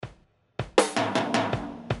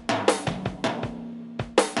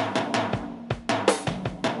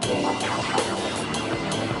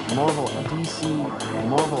Marvel, DC,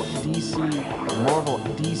 Marvel, DC, Marvel,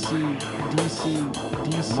 DC, DC,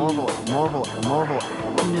 DC, Marvel.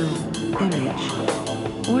 No, Image,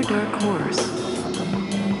 or Dark Horse.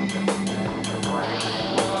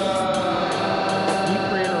 We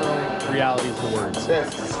create our own realities and words.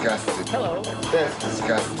 That's disgusting. Hello. That's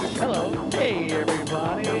disgusting. Hello. Hey,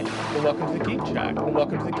 everybody. And welcome to the Geek Chat. And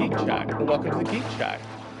welcome to the Geek Chat. And welcome to the Geek Chat.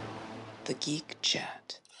 The Geek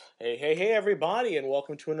Chat. Hey, everybody, and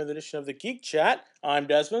welcome to another edition of the Geek Chat. I'm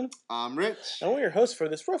Desmond. I'm Rich. And we're your hosts for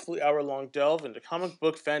this roughly hour-long delve into comic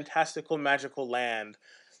book fantastical magical land,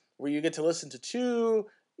 where you get to listen to two,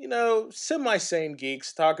 semi-sane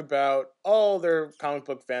geeks talk about all their comic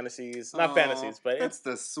book fantasies. Not fantasies, but that's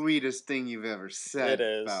the sweetest thing you've ever said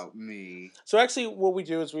about me. So actually, what we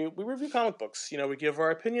do is we review comic books. We give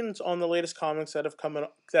our opinions on the latest comics that have come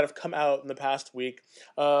out in the past week.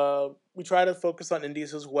 We try to focus on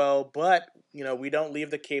indies as well, but we don't leave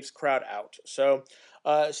the Capes crowd out. So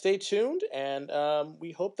stay tuned, and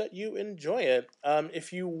we hope that you enjoy it.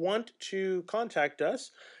 If you want to contact us,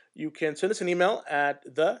 you can send us an email at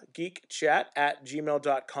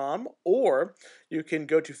thegeekchat@gmail.com, or you can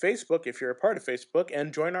go to Facebook if you're a part of Facebook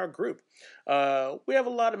and join our group. We have a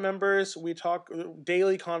lot of members. We talk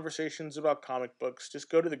daily conversations about comic books. Just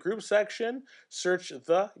go to the group section, search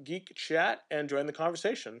The Geek Chat, and join the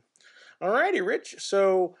conversation. Alrighty, Rich.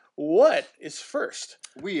 So what is first?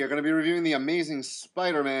 We are going to be reviewing The Amazing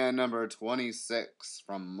Spider-Man number 26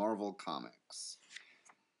 from Marvel Comics.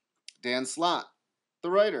 Dan Slott,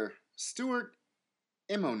 the writer. Stuart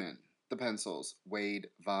Immonen, the pencils. Wade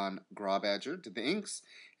Von Grawbadger did the inks,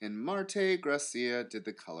 and Marte Gracia did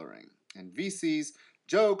the coloring. And VC's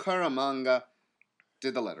Joe Caramagna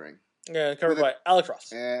did the lettering. Yeah, covered by Alex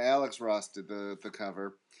Ross. Alex Ross did the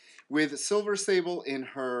cover. With Silver Sable in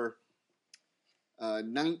her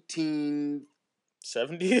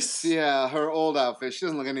 1970s. Yeah, her old outfit. She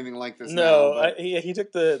doesn't look anything like this now. No, he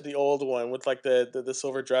took the old one with like the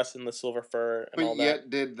silver dress and the silver fur and all that. But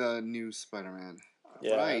yet did the new Spider-Man.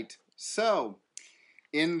 Yeah. Right. So,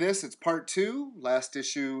 in this, it's part 2. Last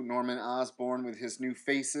issue, Norman Osborn with his new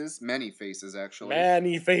faces. Many faces, actually.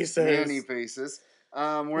 Many faces. We're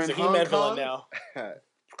He's in a Hong He-Man Kong. villain now.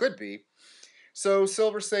 Could be. So,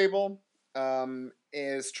 Silver Sable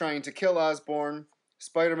is trying to kill Osborn.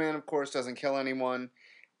 Spider-Man, of course, doesn't kill anyone.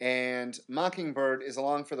 And Mockingbird is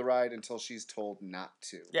along for the ride until she's told not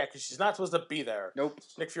to. Yeah, because she's not supposed to be there. Nope.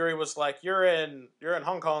 Nick Fury was like, "You're in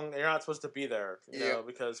Hong Kong, and you're not supposed to be there,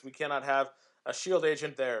 because we cannot have a S.H.I.E.L.D.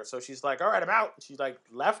 agent there." So she's like, "All right, I'm out." She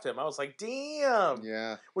left him. I was like, "Damn."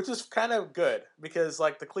 Yeah. Which is kind of good because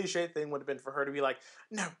the cliche thing would have been for her to be like,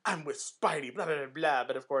 "No, I'm with Spidey," blah blah blah blah.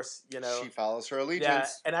 But of course, she follows her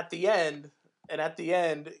allegiance. Yeah, and at the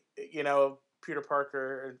end, Peter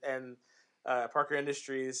Parker and Parker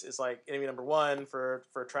Industries is like enemy number 1 for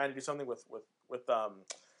trying to do something with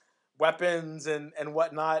weapons and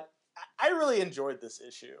whatnot. I really enjoyed this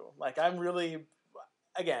issue.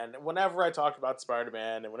 Whenever I talk about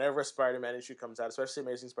Spider-Man and whenever a Spider-Man issue comes out, especially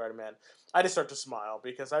Amazing Spider-Man, I just start to smile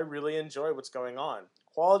because I really enjoy what's going on.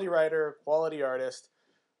 Quality writer, quality artist,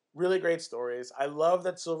 really great stories. I love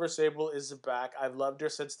that Silver Sable is back. I've loved her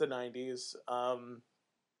since the 90s.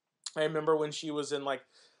 I remember when she was in like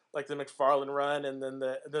the McFarlane run and then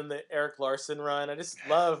the Eric Larson run. I just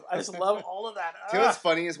love all of that. You know what's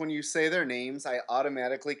funny is when you say their names, I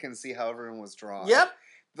automatically can see how everyone was drawn. Yep.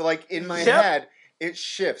 In my head, it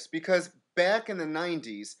shifts because back in the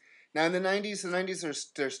 90s. Now in the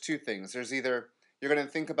 90s there's two things. There's either you're going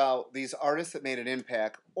to think about these artists that made an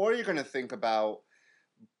impact, or you're going to think about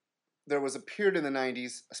there was a period in the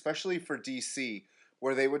 90s, especially for DC,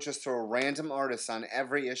 where they would just throw random artists on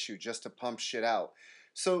every issue just to pump shit out.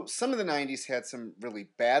 So some of the 90s had some really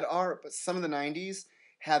bad art, but some of the 90s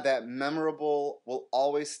had that memorable, will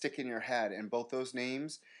always stick in your head. And both those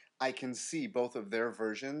names, I can see both of their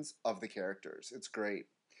versions of the characters. It's great.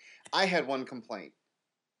 I had one complaint.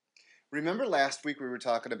 Remember last week we were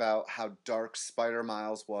talking about how dark Spider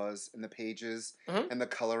Miles was in the pages and the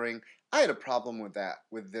coloring? I had a problem with that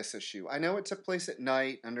with this issue. I know it took place at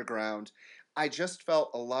night, underground. I just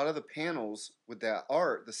felt a lot of the panels with that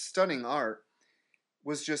art, the stunning art,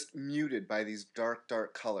 was just muted by these dark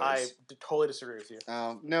colors. I totally disagree with you.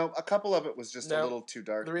 No, a couple of it was just a little too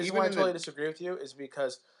dark. The reason why I totally disagree with you is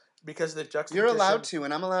because the juxtaposition... You're allowed to,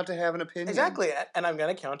 and I'm allowed to have an opinion. Exactly, and I'm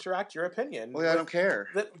going to counteract your opinion. Well, I don't care.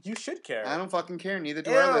 You should care. I don't fucking care, neither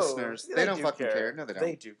do our listeners. They don't fucking care. No, they don't.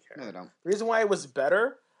 They do care. No, they don't. The reason why it was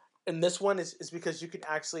better And this one is because you can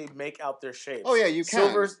actually make out their shapes. Oh yeah, you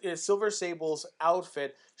can. Silver Sable's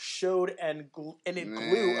outfit showed and it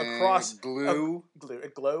glue across glue.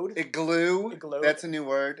 It glowed. It glue. It glowed. That's a new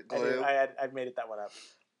word. Glue. I made it that one up.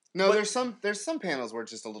 No, but there's some panels where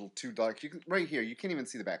it's just a little too dark. Right here, you can't even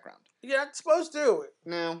see the background. You're not supposed to.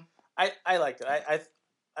 No. I liked it.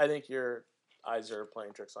 I think your eyes are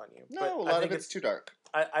playing tricks on you. No, but a lot of it's too dark.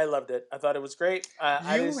 I loved it. I thought it was great.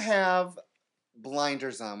 You have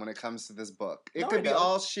blinders on when it comes to this book. It could be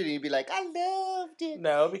all shitty. You'd be like, I loved it.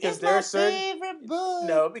 No, because it's my favorite book.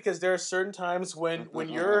 No, because there are certain times when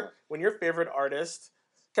your favorite artist,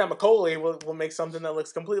 Ken McCauley, will make something that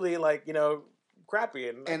looks completely like, crappy,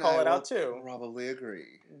 and I call it out too. Probably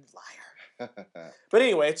agree. Liar. But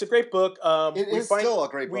anyway, it's a great book. It is still a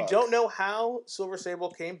great book. We don't know how Silver Sable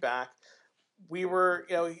came back. We were,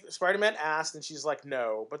 Spider-Man asked, and she's like,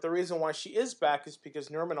 no. But the reason why she is back is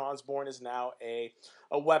because Norman Osborn is now a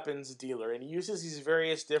weapons dealer, and he uses these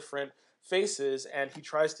various different faces, and he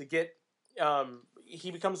tries to get,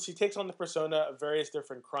 he takes on the persona of various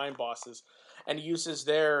different crime bosses, and he uses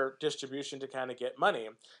their distribution to kind of get money.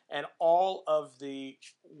 And all of the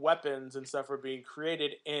weapons and stuff are being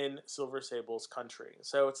created in Silver Sable's country.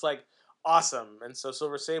 So it's like awesome. And so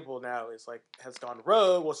Silver Sable now has gone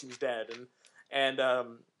rogue. Well, she was dead, and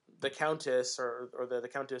the countess or the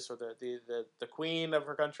countess or the queen of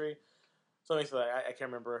her country, something like that, I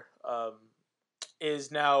can't remember,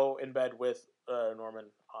 is now in bed with Norman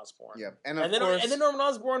Osborn. Yeah, and then Norman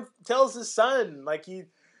Osborn tells his son,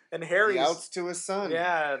 and Harry's outs to his son.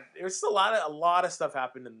 Yeah, it was a lot of stuff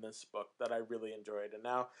happened in this book that I really enjoyed, and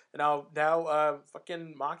now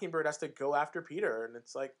fucking Mockingbird has to go after Peter, and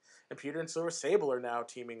it's like, and Peter and Silver Sable are now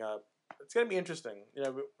teaming up. It's gonna be interesting,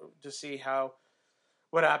 to see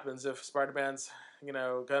what happens if Spider-Man's,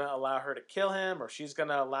 gonna allow her to kill him, or she's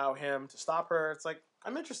gonna allow him to stop her. It's like,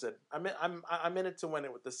 I'm interested. I'm in it to win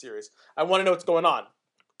it with this series. I want to know what's going on.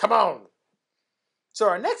 Come on. So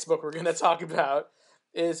our next book we're gonna talk about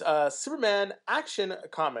is Superman Action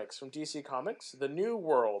Comics from DC Comics, The New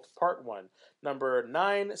World, Part 1, number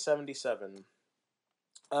 977.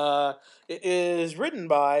 It is written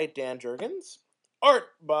by Dan Jurgens, art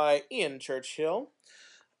by Ian Churchill,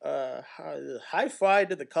 Hi-Fi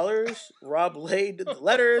did the colors, Rob Lay did the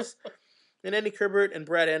letters, and Andy Kubert and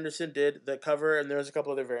Brad Anderson did the cover, and there's a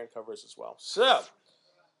couple other variant covers as well. So,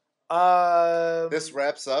 this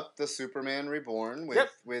wraps up the Superman Reborn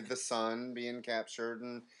with the sun being captured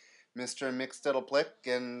and Mr. Mxyzptlk,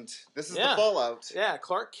 and this is the fallout. Yeah,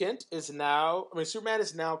 Superman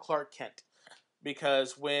is now Clark Kent,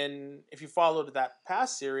 because if you followed that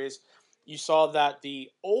past series, you saw that the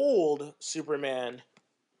old Superman,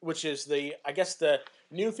 which is the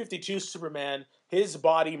new 52 Superman, his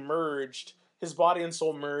body and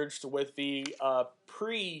soul merged with the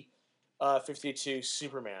pre 52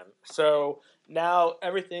 Superman. So now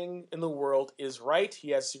everything in the world is right.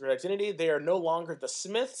 He has secret identity. They are no longer the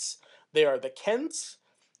Smiths. They are the Kents.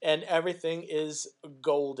 And everything is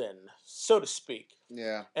golden, so to speak.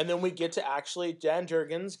 Yeah. And then we get to Dan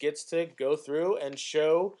Jurgens gets to go through and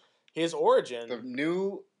show his origin. The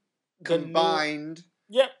new combined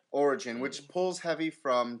origin, which pulls heavy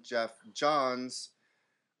from Jeff Johns'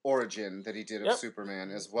 origin that he did of Superman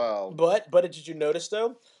as well. But did you notice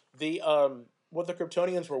though, the what the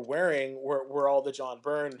Kryptonians were wearing were all the John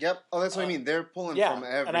Byrne. Yep. Oh, that's what I mean. They're pulling from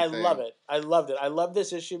everything. And I love it. I loved it. I love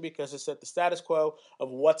this issue because it set the status quo of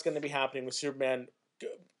what's going to be happening with Superman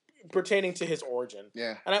pertaining to his origin.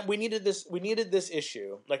 Yeah. And we needed this. We needed this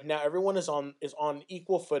issue. Like, now everyone is on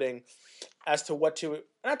equal footing as to not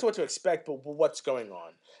to what to expect, but what's going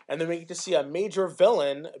on. And then we get to see a major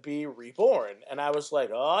villain be reborn. And I was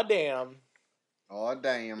like, oh damn. Oh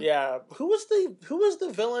damn. Yeah. Who was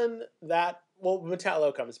the villain that? Well,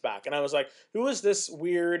 Metallo comes back, and I was like, who is this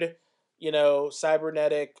weird,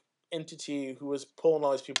 cybernetic entity who was pulling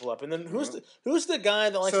all these people up? And then who's the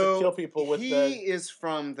guy that likes to kill people with he is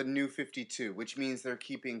from the New 52, which means they're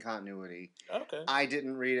keeping continuity. Okay. I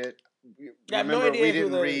didn't read it. Remember, we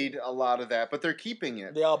didn't read a lot of that, but they're keeping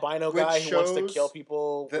it. The albino guy who wants to kill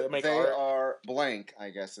people. They are Blank,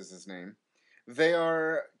 I guess is his name. They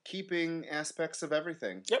are keeping aspects of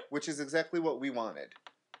everything. Yep. Which is exactly what we wanted.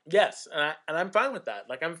 Yes, and I'm fine with that.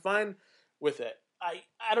 Like, I'm fine with it. I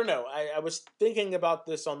don't know. I was thinking about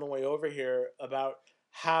this on the way over here about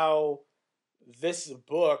how this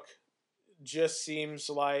book just seems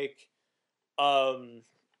like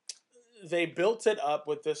they built it up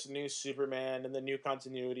with this new Superman and the new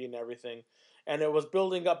continuity and everything, and it was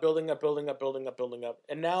building up,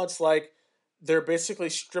 and now it's like they're basically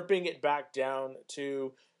stripping it back down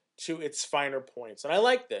to to its finer points, and I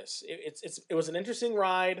like this. It was an interesting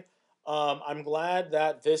ride. I'm glad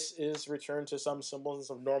that this is returned to some semblance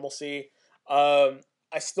of normalcy.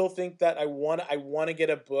 I still think that I want to get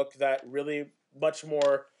a book that really much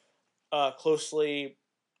more closely,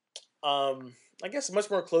 I guess, much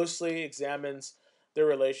more closely examines their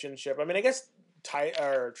relationship. I mean, I guess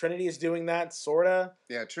or Trinity is doing that, sorta.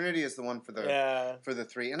 Yeah, Trinity is the one for Yeah, the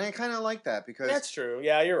three, and I kind of like that because that's true.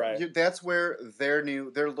 Yeah, you're right. that's where they're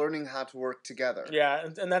learning how to work together. Yeah,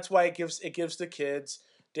 and that's why it gives the kids,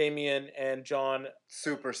 Damien and John,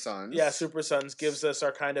 Super Sons. Yeah, Super Sons gives us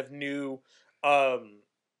our kind of new, um,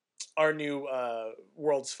 our new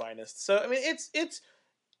world's finest. So I mean,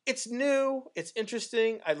 it's new, it's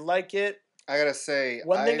interesting. I like it. I gotta say,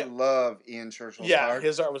 One thing, I love Ian Churchill's yeah, art.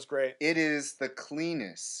 his art was great. It is the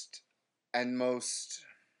cleanest and most,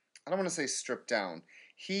 I don't want to say stripped down.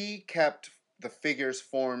 He kept the figures,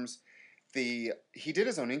 forms, he did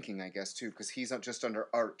his own inking, I guess, too, because he's not just under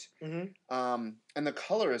art. Mm-hmm. And the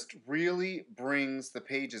colorist really brings the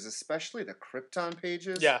pages, especially the Krypton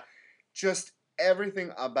pages. Yeah. Just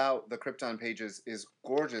everything about the Krypton pages is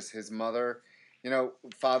gorgeous. His mother,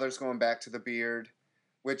 father's going back to the beard,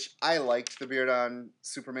 which I liked the beard on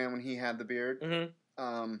Superman when he had the beard.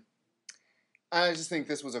 Mm-hmm. I just think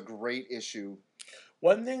this was a great issue.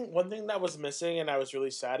 One thing that was missing, and I was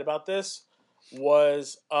really sad about this,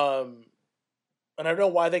 was and I don't know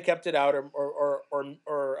why they kept it out or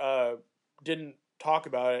didn't talk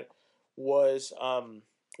about it, was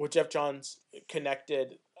with Jeff Johns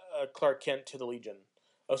connected Clark Kent to the Legion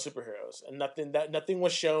of Superheroes, and nothing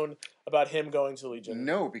was shown about him going to the Legion.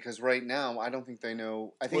 No, because right now I don't think they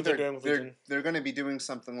know. I think what they're doing with Legion. They're going to be doing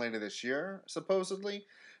something later this year, supposedly,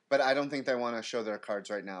 but I don't think they want to show their cards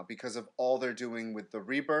right now because of all they're doing with the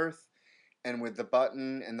Rebirth and with the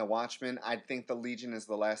Button and the Watchmen. I think the Legion is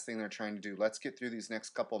the last thing they're trying to do. Let's get through these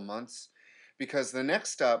next couple months, because the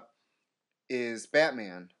next step is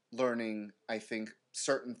Batman learning, I think,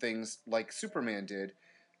 certain things like Superman did,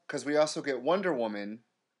 because we also get Wonder Woman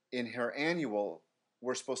in her annual.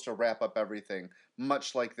 We're supposed to wrap up everything,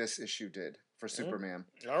 much like this issue did for Superman.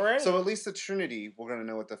 All right. So at least the Trinity, we're going to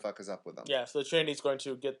know what the fuck is up with them. Yeah, so the Trinity's going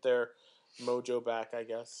to get their mojo back, I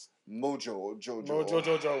guess. Mojo Jojo. Mojo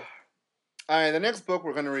Jojo. All right, the next book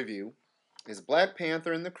we're going to review is Black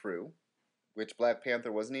Panther and the Crew, which Black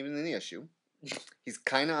Panther wasn't even in the issue. He's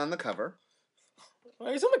kind of on the cover.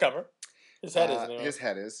 Well, he's on the cover. His head is, anyway. His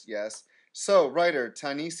head is, yes. So, writer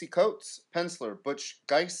Ta-Nehisi Coates, penciler Butch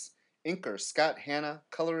Geis, inker Scott Hanna,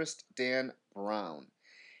 colorist Dan Brown.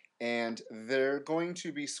 And they're going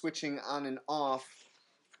to be switching on and off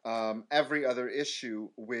every other issue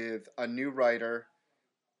with a new writer.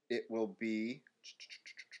 It will be...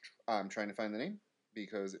 I'm trying to find the name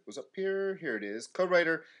because it was up here. Here it is.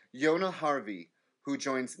 Co-writer Yona Harvey, who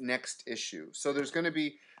joins next issue. So they're going to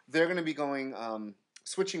be going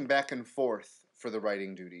switching back and forth for the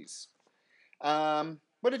writing duties.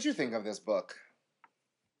 What did you think of this book?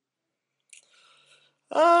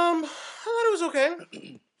 I thought it was okay.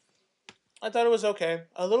 I thought it was okay.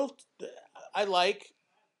 A little. I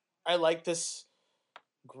like this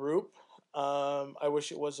group. I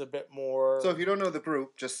wish it was a bit more. So if you don't know the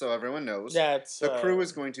group, just so everyone knows, the crew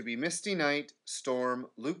is going to be Misty Knight, Storm,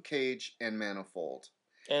 Luke Cage, and Manifold.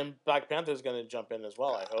 And Black Panther's going to jump in as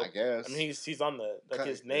well, I hope. I guess. I mean, he's on the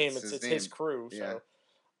his name. It's his crew. Yeah.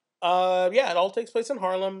 So, it all takes place in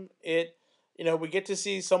Harlem. We get to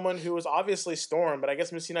see someone who is obviously Storm, but I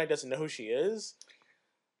guess Misty Knight doesn't know who she is,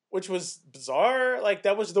 which was bizarre. Like,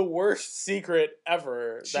 that was the worst secret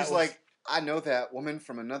ever. She's like, I know that woman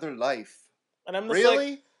from another life. And I'm just really?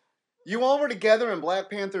 like, you all were together in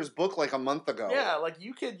Black Panther's book like a month ago. Yeah, like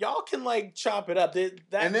y'all can like chop it up.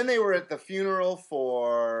 And then they were at the funeral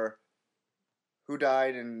for who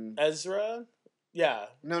died in Ezra. Yeah.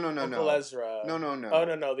 No. Uncle Ezra. No. Oh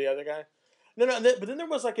no, the other guy. No. But then there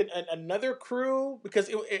was like another crew, because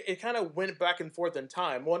it kind of went back and forth in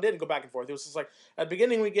time. Well, it didn't go back and forth. It was just like at the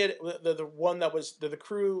beginning we get the one that was the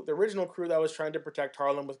crew, the original crew that was trying to protect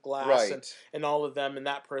Harlem with Glass, right, and all of them and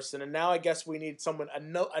that person. And now I guess we need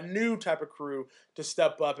a new type of crew to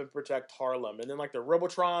step up and protect Harlem. And then like the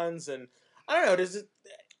Robotrons, and I don't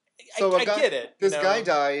know. I get it. This guy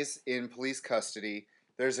dies in police custody.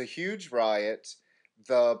 There's a huge riot.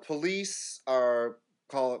 The police are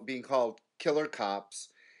being called killer cops,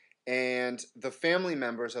 and the family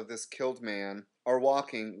members of this killed man are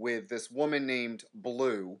walking with this woman named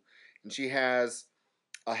Blue, and she has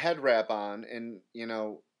a head wrap on, and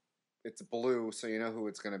it's blue, so you know who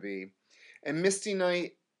it's going to be. And Misty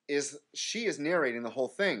Knight is narrating the whole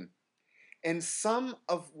thing, and some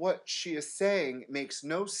of what she is saying makes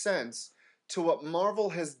no sense to what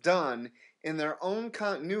Marvel has done in their own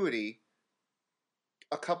continuity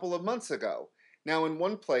a couple of months ago. Now, in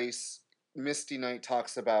one place, Misty Knight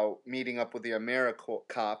talks about meeting up with the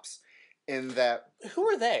AmeriCops in that... Who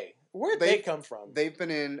are they? Where'd they come from? They've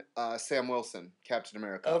been in Sam Wilson, Captain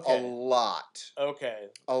America, okay. a lot. Okay.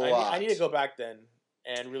 A lot. I need to go back then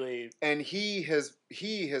and really... And he has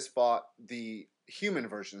fought the human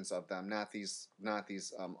versions of them, not these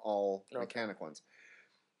all mechanic ones.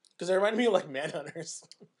 Because it reminded me of like Manhunters.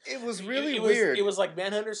 It was really weird. It was like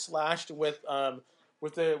Manhunters slashed with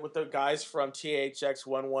the guys from THX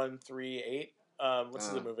 1138. What's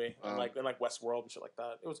the movie? And like Westworld and shit like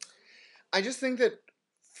that. It was. I just think that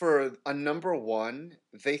for a number one,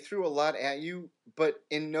 they threw a lot at you, but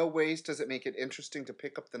in no ways does it make it interesting to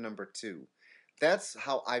pick up the number two. That's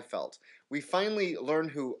how I felt. We finally learn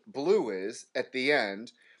who Blue is at the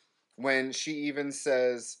end, when she even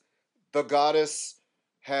says, "The goddess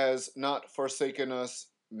has not forsaken us,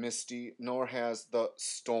 Misty, nor has the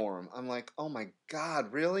storm." I'm like, oh my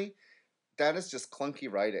god, really? That is just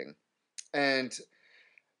clunky writing. And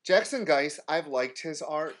Jackson Guice, I've liked his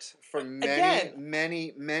art for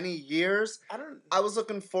many years. I was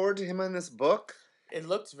looking forward to him in this book. It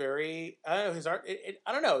looked very... I don't know, his art...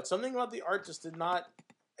 I don't know. It's something about the art just did not...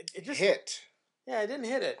 It just... Hit. Yeah, it didn't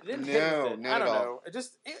hit it. It didn't hit with it. Not I don't know. It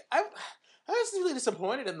just... I was really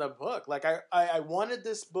disappointed in the book. Like, I wanted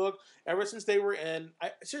this book ever since they were in...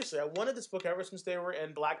 Seriously, I wanted this book ever since they were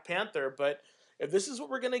in Black Panther, but if this is what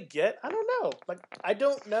we're going to get, I don't know. Like, I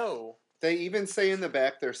don't know. They even say in the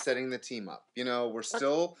back they're setting the team up. You know, we're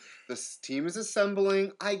still... This team is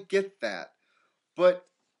assembling. I get that. But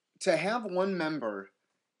to have one member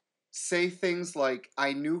say things like,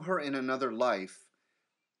 "I knew her in another life,"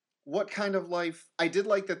 what kind of life? I did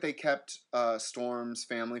like that they kept Storm's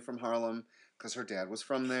family from Harlem because her dad was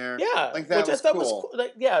from there. Yeah, like that was cool.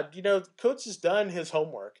 Like, yeah, you know, Coates has done his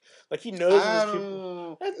homework. Like he knows these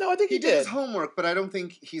people. No, I think he did his homework, but I don't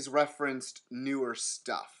think he's referenced newer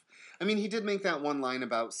stuff. I mean, he did make that one line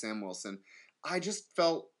about Sam Wilson. I just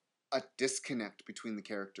felt a disconnect between the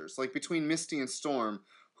characters, like between Misty and Storm,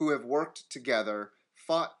 who have worked together,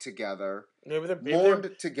 fought together,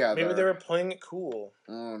 mourned together. Maybe they were playing it cool.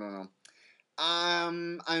 Oh, no.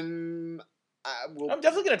 I'm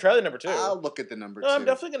definitely gonna try the number 2. I'll look at the number 2. I'm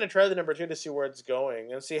definitely gonna try the number 2 to see where it's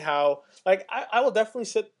going and see how. Like I will definitely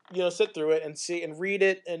sit through it and see and read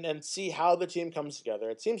it and see how the team comes together.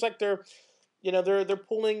 It seems like they're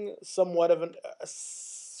pulling somewhat of a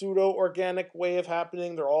pseudo organic way of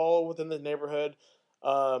happening. They're all within the neighborhood.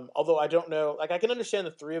 Although I don't know, like I can understand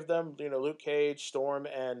the 3 of them, Luke Cage, Storm,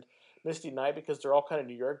 and Misty Knight, because they're all kind of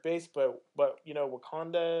New York based, but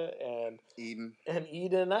Wakanda and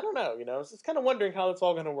Eden, I don't know, it's just kind of wondering how it's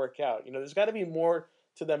all going to work out. There's got to be more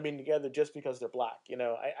to them being together just because they're black.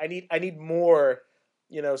 I need more,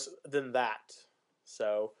 than that.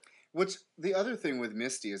 So, which the other thing with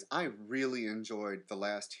Misty is I really enjoyed the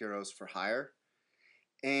last Heroes for Hire.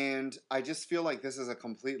 And I just feel like this is a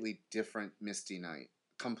completely different Misty Knight.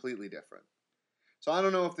 Completely different. So I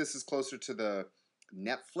don't know if this is closer to the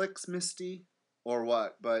Netflix Misty or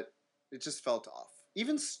what, but it just felt off.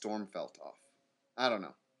 Even Storm felt off. I don't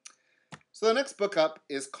know. So the next book up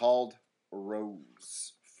is called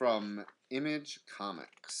Rose from Image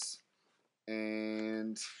Comics.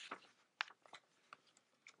 And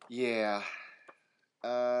yeah.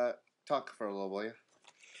 Talk for a little, will you?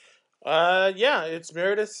 Yeah, it's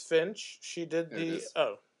Meredith Finch. She did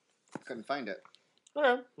Couldn't find it.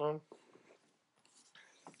 Okay, well.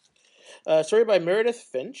 Story by Meredith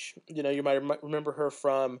Finch. You might remember her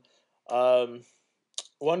from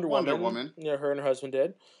Wonder Woman. Her and her husband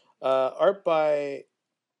did. Art by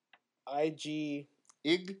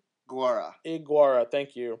Iguara,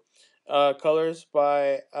 thank you. Colors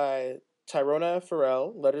by Tyrona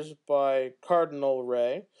Farrell. Letters by Cardinal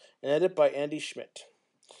Ray. And edited by Andy Schmidt.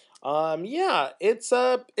 Yeah, it's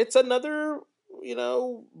another,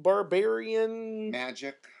 barbarian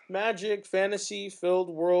magic fantasy filled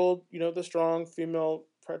world, the strong female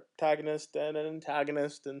protagonist and an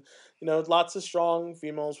antagonist, and lots of strong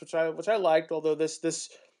females, which I liked, although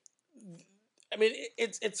this I mean,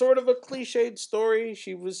 it's sort of a cliched story.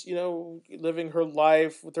 She was, living her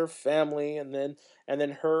life with her family, and then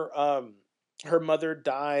her mother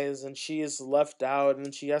dies, and she is left out,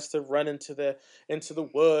 and she has to run into the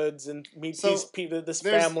woods and meet this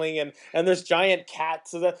family, and there's giant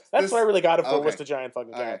cats. So that's what I really got it for, was the giant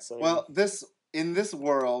fucking cats. Right. In this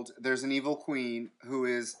world, there's an evil queen who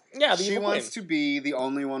is... she wants to be the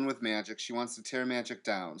only one with magic. She wants to tear magic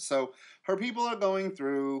down. So her people are going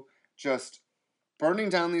through just burning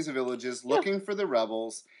down these villages, looking for the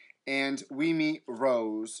rebels, And we meet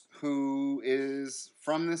Rose, who is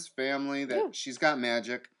from this family that she's got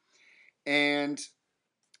magic. And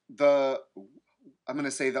I'm going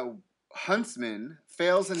to say the huntsman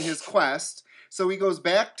fails in his quest. So he goes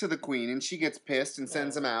back to the queen and she gets pissed and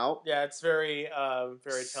sends him out. Yeah, it's very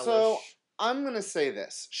very So tellish. I'm going to say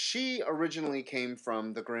this. She originally came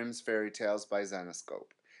from the Grimm's Fairy Tales by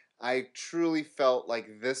Zenoscope. I truly felt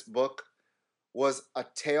like this book was a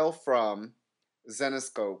tale from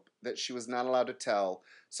Zenoscope that she was not allowed to tell,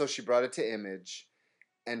 so she brought it to Image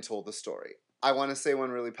and told the story. I want to say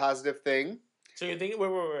one really positive thing. So you think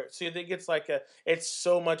wait. So you think it's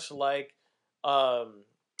so much like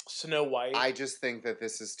Snow White? I just think that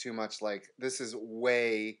this is too much like this is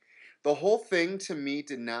way the whole thing to me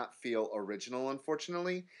did not feel original,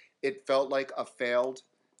 unfortunately. It felt like a failed,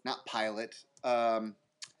 not pilot,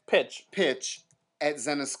 pitch at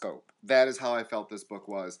Zenoscope. That is how I felt this book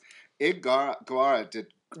was. Guara did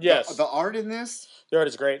the art in this. The art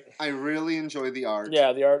is great. I really enjoyed the art.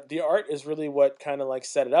 Yeah, the art is really what kind of like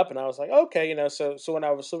set it up, and I was like, okay, so when I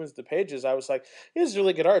was flipping through the pages, I was like, this is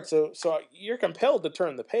really good art. So you're compelled to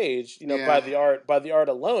turn the page, by the art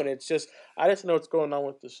alone. It's just I just know what's going on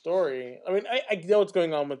with the story. I mean, I know what's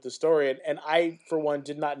going on with the story, and I for one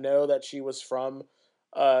did not know that she was from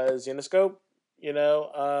Zenoscope,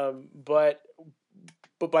 but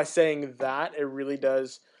by saying that, it really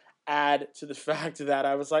does add to the fact that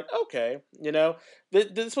I was like, okay,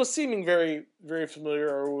 this was seeming very, very familiar,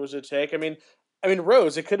 or was it take? I mean,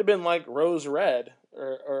 Rose. It could have been like Rose Red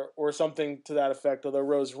or something to that effect. Although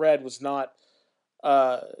Rose Red was not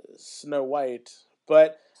Snow White,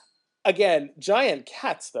 but again, giant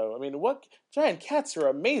cats though. I mean, what giant cats are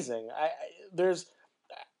amazing.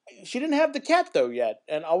 She didn't have the cat though yet,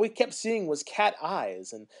 and all we kept seeing was cat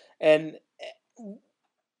eyes, and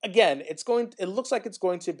again, it looks like it's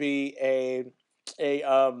going to be a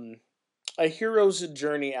hero's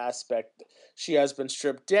journey aspect. She has been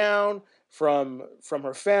stripped down from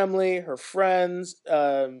her family, her friends.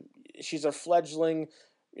 She's a fledgling,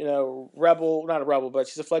 rebel, not a rebel, but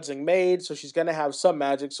she's a fledgling maid, so she's going to have some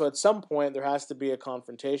magic. So at some point there has to be a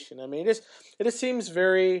confrontation. I mean, it just seems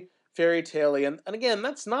very fairy tale-y, and again,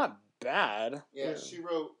 that's not bad. Yeah, she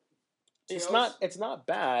wrote Tales. It's not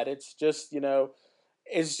bad. It's just,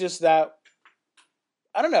 it's just that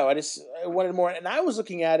I don't know. I wanted more, and I was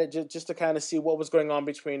looking at it just to kind of see what was going on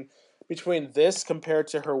between this compared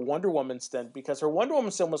to her Wonder Woman stint, because her Wonder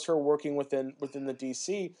Woman stint was her working within the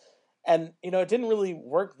DC, and it didn't really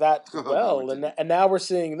work that well. No, and now we're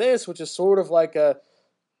seeing this, which is sort of like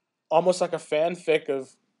almost like a fanfic of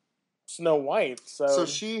Snow White. So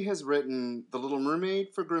she has written The Little Mermaid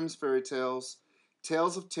for Grimm's Fairy Tales,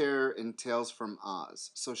 Tales of Terror, and Tales from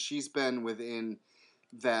Oz. So she's been within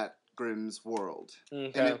that Grimm's world.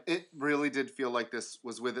 Okay. And it really did feel like this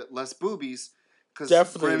was with it less boobies,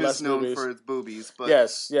 because Grimm is known for its boobies. But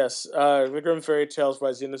yes. The Grimm Fairy Tales by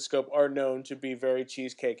Zenoscope are known to be very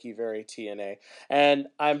cheesecakey, very TNA. And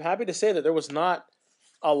I'm happy to say that there was not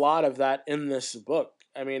a lot of that in this book.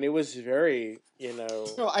 I mean, it was very,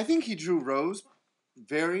 No, I think he drew Rose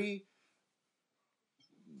very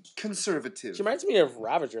conservative. She reminds me of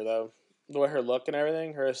Ravager, though. The way her look and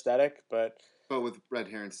everything, her aesthetic, but with red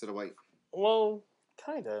hair instead of white. Well,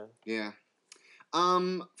 kind of. Yeah.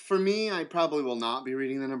 For me, I probably will not be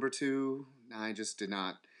reading the number 2. I just did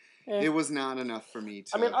not. It was not enough for me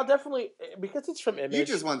to... I mean, I'll definitely... Because it's from Image... You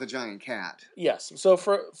just want the giant cat. Yes. So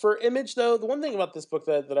for Image, though, the one thing about this book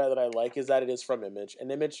that I like is that it is from Image. And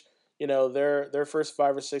Image, their first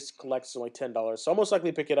 5 or 6 collects only $10. So I'll most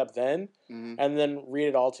likely pick it up then, and then read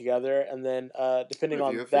it all together. And then depending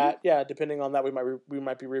on that, we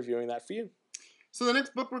might be reviewing that for you. So the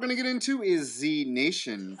next book we're going to get into is Z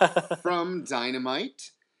Nation from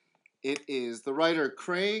Dynamite. It is the writer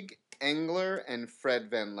Craig Engler and Fred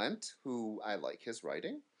Van Lent, who I like his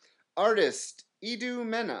writing. Artist Edu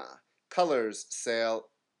Mena. Colors Sale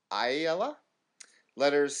Ayala.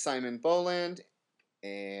 Letters Simon Boland.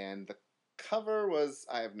 And the cover was,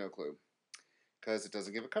 I have no clue, because it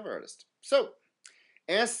doesn't give a cover artist. So,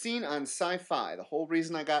 as seen on Sci-Fi, the whole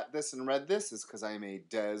reason I got this and read this is because I made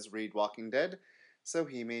Des read Walking Dead. So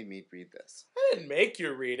he made me read this. I didn't make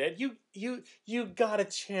you read it. You got a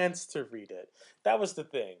chance to read it. That was the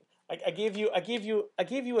thing. I gave you a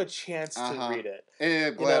chance to read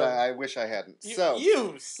it. Glad I wish I hadn't.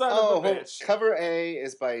 You son of a bitch. Cover A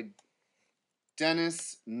is by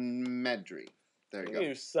Dennis Medry. There you go.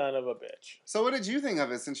 You son of a bitch. So what did you think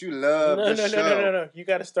of it? Since you love the show. No. You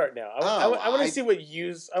got to start now. I want to see what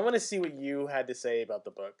you had to say about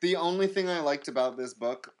the book. The only thing I liked about this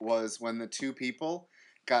book was when the two people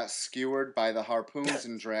got skewered by the harpoons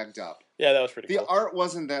and dragged up. Yeah, that was pretty The cool. art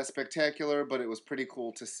wasn't that spectacular, but it was pretty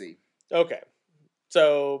cool to see. Okay.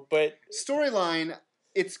 So, but storyline,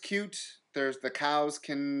 it's cute. There's the cows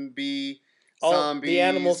can be zombies. The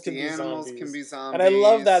animals can the be animals zombies. can be zombies. And I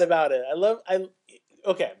love that about it.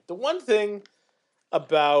 Okay, the one thing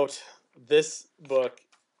about this book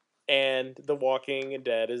and The Walking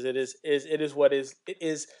Dead is it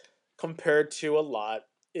is compared to a lot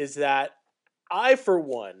is that I for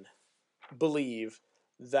one believe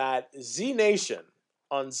that Z Nation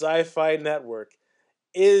on Sci-Fi Network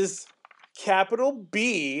is capital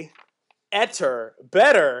B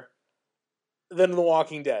better than The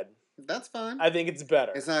Walking Dead. That's fine. I think it's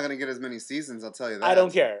better. It's not going to get as many seasons, I'll tell you that. I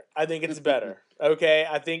don't care. I think it's better. Okay?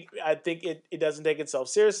 I think it doesn't take itself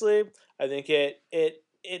seriously. I think it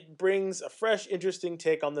brings a fresh, interesting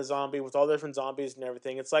take on the zombie with all the different zombies and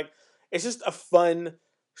everything. It's just a fun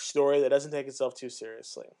story that doesn't take itself too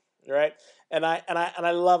seriously. Right? And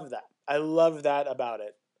I love that. I love that about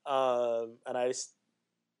it. And I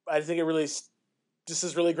think it really just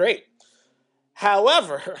is really great.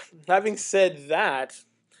 However, having said that,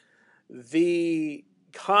 the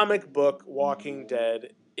comic book Walking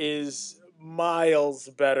Dead is miles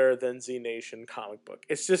better than Z Nation comic book.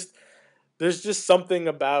 It's just there's just something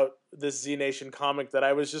about this Z Nation comic that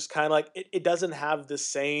I was just kind of like it doesn't have the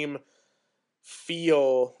same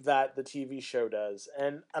feel that the TV show does,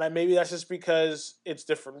 and maybe that's just because it's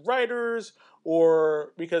different writers,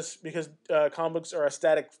 or because comic books are a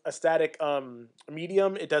static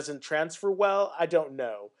medium. It doesn't transfer well. I don't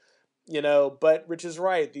know, But Rich is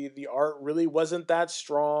right. The art really wasn't that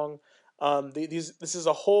strong. This is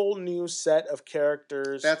a whole new set of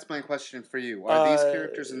characters. That's my question for you. Are these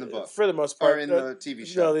characters in the book? For the most part, or in the TV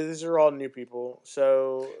show? No, these are all new people.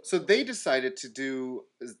 So they decided to do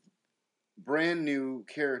brand new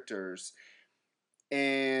characters,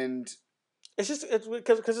 and it's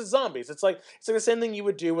because it's zombies. It's like the same thing you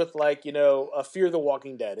would do with Fear the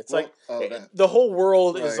Walking Dead. It's the whole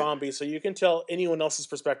world is zombies, so you can tell anyone else's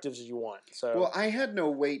perspectives as you want. So I had no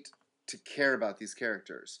weight to care about these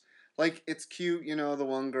characters. Like, it's cute, the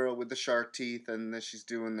one girl with the shark teeth, and that she's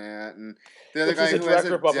doing that, and the other guy who has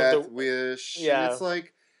a death wish. Yeah. And it's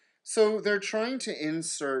like, so they're trying to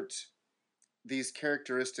insert these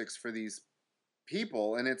characteristics for these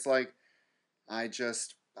people, and it's like, I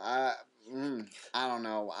don't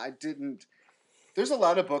know. I didn't. There's a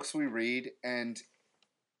lot of books we read, and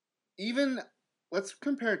even let's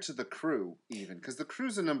compare it to The Crew, even because The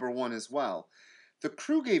Crew's a number one as well. The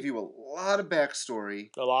Crew gave you a lot of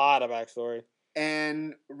backstory.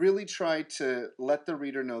 And really tried to let the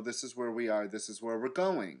reader know this is where we are, this is where we're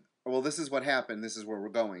going. Well, this is what happened, this is where we're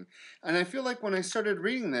going. And I feel like when I started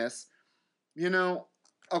reading this,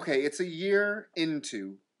 okay, it's a year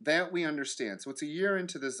into that we understand. So it's a year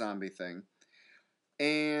into the zombie thing.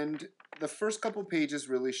 And the first couple pages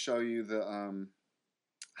really show you the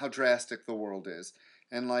how drastic the world is.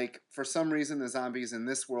 And, for some reason, the zombies in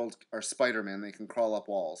this world are Spider-Man. They can crawl up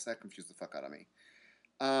walls. That confused the fuck out of me.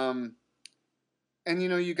 And,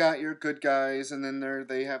 you got your good guys, and then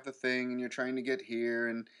they have the thing, and you're trying to get here,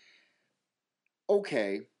 and...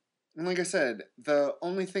 Okay. And like I said, the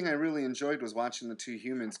only thing I really enjoyed was watching the two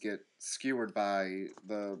humans get skewered by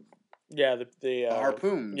the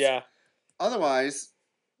harpoons. Yeah. Otherwise,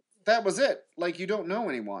 that was it. You don't know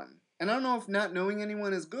anyone. And I don't know if not knowing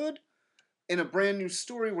anyone is good. In a brand new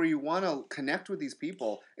story where you want to connect with these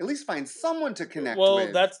people, at least find someone to connect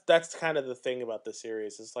with. Well, that's kind of the thing about the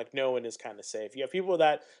series. It's no one is kind of safe. You have people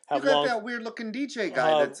that have that weird looking DJ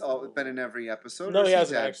guy that's been in every episode. No, he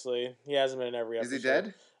hasn't actually. He hasn't been in every episode. Is he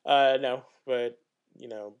dead? No, but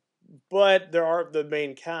but there are the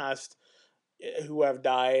main cast who have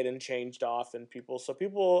died and changed off, and people.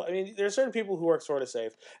 I mean, there are certain people who are sort of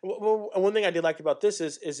safe. Well, one thing I did like about this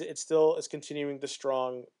is it still is continuing the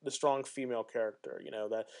strong female character.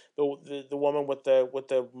 That the woman with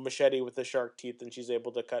the machete with the shark teeth, and she's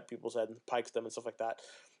able to cut people's head and pikes them and stuff like that.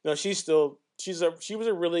 She was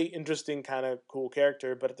a really interesting kind of cool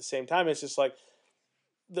character, but at the same time, it's just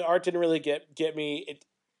the art didn't really get me.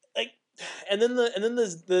 And then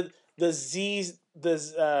the Z's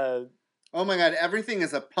oh my god! Everything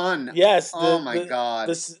is a pun. Yes. God.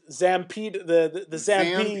 The Zampede, the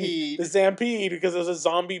Zampede, because those are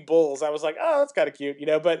zombie bulls. I was like, oh, that's kind of cute,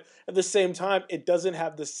 But at the same time, it doesn't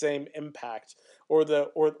have the same impact or the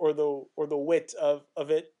wit of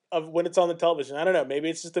it when it's on the television. I don't know. Maybe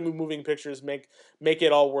it's just the moving pictures make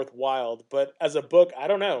it all worthwhile. But as a book, I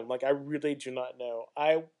don't know. I really do not know.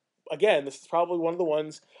 This is probably one of the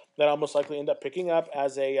ones that I'll most likely end up picking up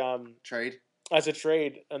as a trade. As a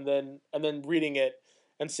trade, and then reading it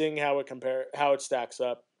and seeing how it stacks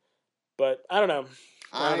up. But I don't know.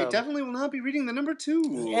 I definitely will not be reading the number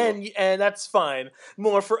 2. And that's fine.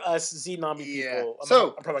 More for us Z-Nambi people.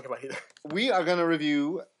 I'm probably not about either. We are going to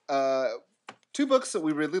review 2 books that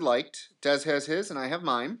we really liked. Des has his, and I have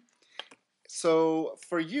mine. So,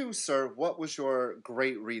 for you, sir, what was your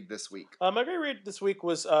great read this week? My great read this week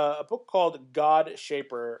was a book called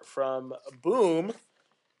Godshaper from Boom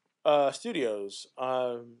Studios,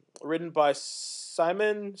 written by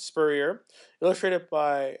Simon Spurrier, illustrated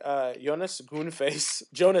by Jonas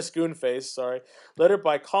Goonface, sorry, lettered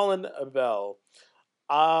by Colin Bell.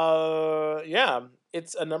 Yeah,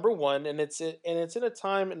 it's a number 1, and it's in a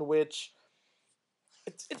time in which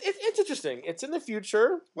it's interesting. It's in the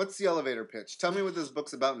future. What's the elevator pitch? Tell me what this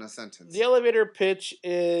book's about in a sentence. The elevator pitch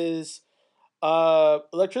is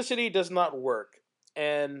electricity does not work.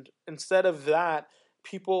 And instead of that,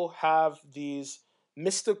 people have these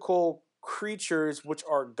mystical creatures which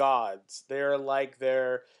are gods. They're like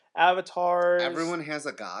their avatars. Everyone has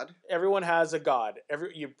a god? Everyone has a god.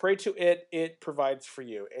 You pray to it, it provides for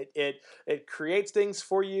you. It creates things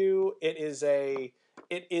for you.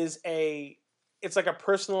 It's like a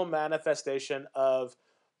personal manifestation of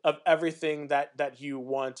everything that you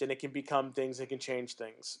want, and it can become things, it can change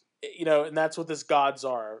things. And that's what these gods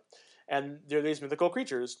are. And they're these mythical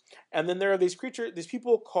creatures. And then there are these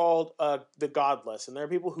people called the godless, and there are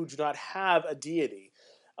people who do not have a deity.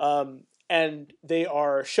 And they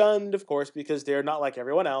are shunned, of course, because they're not like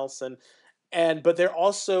everyone else. But they're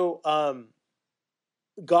also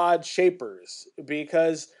God shapers,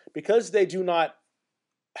 because they do not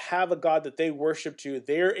have a god that they worship to.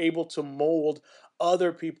 They're able to mold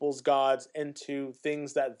other people's gods into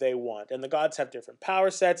things that they want, and the gods have different power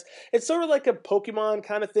sets. It's sort of like a Pokemon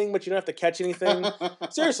kind of thing, but you don't have to catch anything.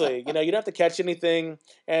 Seriously, you don't have to catch anything,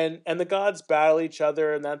 and the gods battle each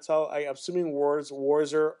other, and that's how I'm assuming wars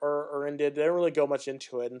are ended. They don't really go much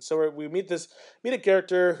into it, and so we meet a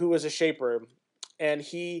character who is a shaper, and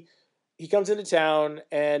he comes into town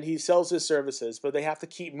and he sells his services, but they have to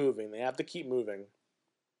keep moving.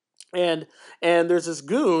 And there's this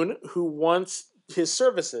goon who wants his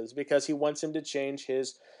services because he wants him to change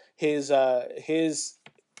his god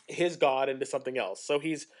into something else. So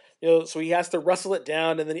so he has to wrestle it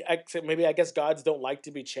down, and then I guess gods don't like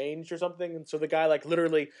to be changed or something, and so the guy like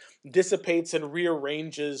literally dissipates and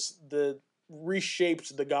reshapes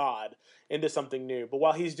the god into something new. But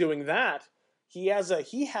while he's doing that, he has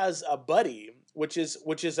a buddy which is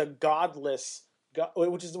a godless god,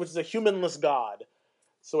 which is a humanless god.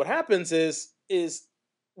 So what happens is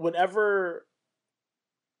whenever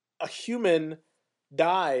a human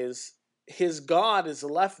dies, his god is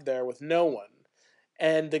left there with no one.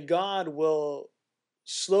 And the god will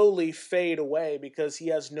slowly fade away because he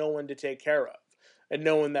has no one to take care of, and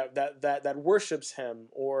no one that worships him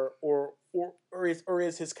or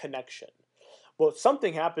is his connection. Well,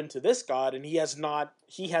 something happened to this god, and he has not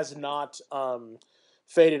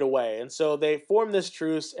faded away. And so they form this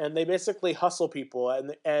truce, and they basically hustle people.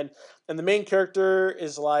 And the main character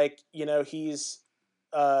is like, he's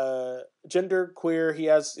gender queer. He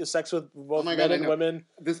has sex with both men and women.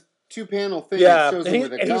 This 2-panel thing. Yeah, shows him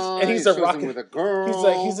with a guy. He's shows him with a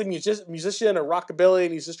girl. He's a musician, a rockabilly,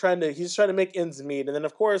 and he's trying to make ends meet. And then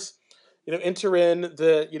of course, enter in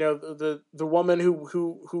the woman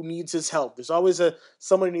who needs his help. There's always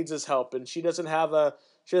someone who needs his help, and she doesn't have an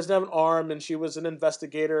arm, and she was an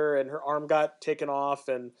investigator, and her arm got taken off.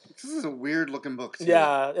 And this is a weird looking book too.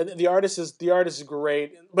 Yeah, and the artist is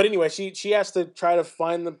great. But anyway, she has to try to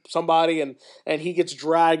find somebody, and he gets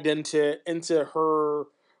dragged into her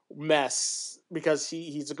mess because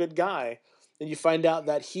he's a good guy, and you find out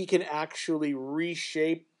that he can actually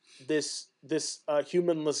reshape this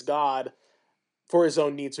humanless god for his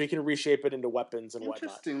own needs, so he can reshape it into weapons and whatnot.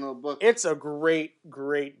 Interesting little book. It's a great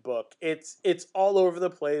book. It's all over the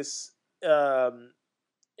place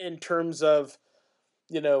in terms of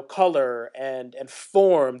color and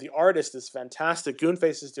form. The artist is fantastic.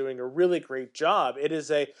 Goonface is doing a really great job. It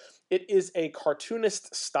is a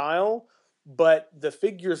cartoonist style, but the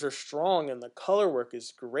figures are strong and the color work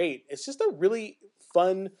is great. It's just a really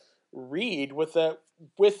fun read with a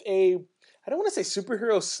I don't want to say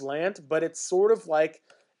superhero slant, but it's sort of like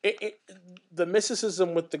the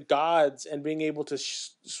mysticism with the gods and being able to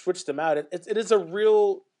switch them out. It is a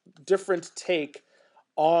real different take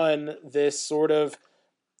on this sort of.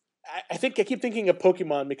 I think I keep thinking of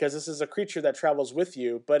Pokemon because this is a creature that travels with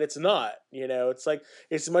you, but it's not. It's like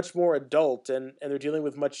it's much more adult, and they're dealing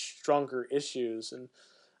with much stronger issues. And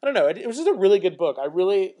I don't know. It was just a really good book. I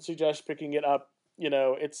really suggest picking it up.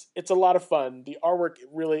 It's a lot of fun. The artwork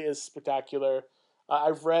really is spectacular.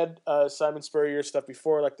 I've read Simon Spurrier's stuff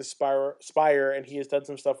before, like the Spire, and he has done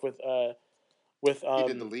some stuff with He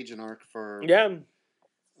did the Legion arc for yeah.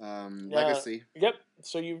 Legacy. Yep.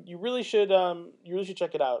 So you really should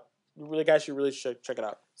check it out. You really guys should really check it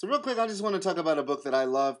out. So real quick, I just want to talk about a book that I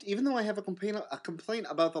loved. Even though I have a complaint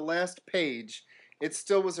about the last page, it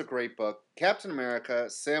still was a great book. Captain America,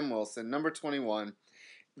 Sam Wilson, number 21.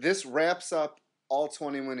 This wraps up all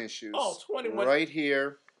 21 issues. Oh, 21. Right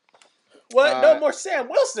here. What? No more Sam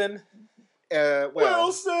Wilson?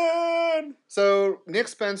 Wilson! So, Nick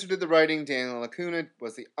Spencer did the writing. Daniel Lacuna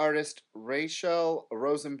was the artist. Rachel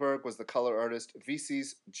Rosenberg was the color artist.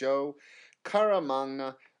 VC's Joe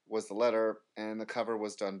Caramagna was the letter. And the cover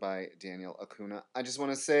was done by Daniel Acuna. I just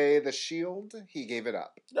want to say the Shield, he gave it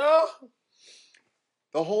up. No!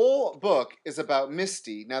 The whole book is about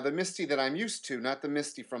Misty. Now, the Misty that I'm used to, not the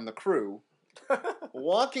Misty from the crew,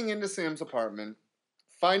 walking into Sam's apartment,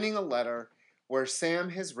 finding a letter where Sam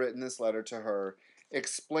has written this letter to her,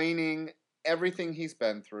 explaining everything he's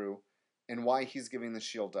been through and why he's giving the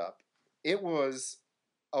Shield up. It was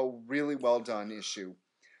a really well done issue,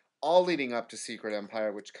 all leading up to Secret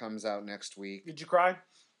Empire, which comes out next week. Did you cry?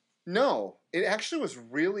 No, it actually was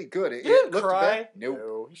really good. You didn't cry? Nope.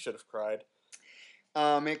 No, you should have cried.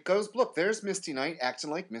 It goes, look, there's Misty Knight acting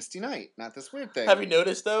like Misty Knight. Not this weird thing. Have you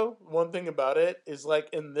noticed though? One thing about it is like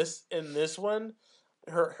in this one,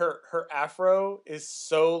 her afro is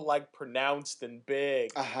so like pronounced and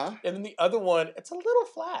big. Uh-huh. And then the other one, it's a little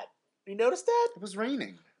flat. You noticed that? It was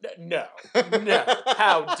raining. No.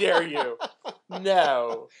 How dare you?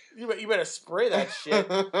 No. You better spray that shit.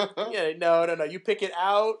 Yeah, no. You pick it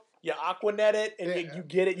out. You Aquanet it, and you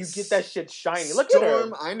get it. You get that shit shiny. Look at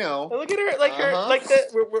her. I know. Look at her. Like her. Like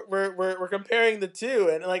that. We're comparing the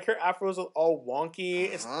two, and like her afro's all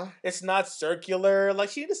wonky. It's not circular.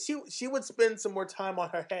 Like she would spend some more time on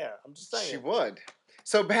her hair. I'm just saying. She would.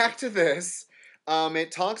 So back to this.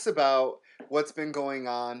 It talks about what's been going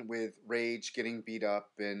on with Rage getting beat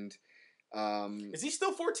up, and is he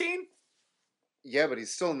still 14? Yeah, but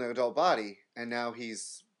he's still in the adult body, and now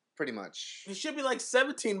he's pretty much. He should be like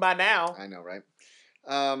 17 by now. I know, right?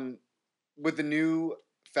 With the new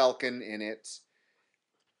Falcon in it,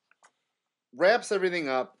 wraps everything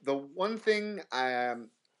up. The one thing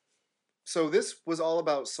so this was all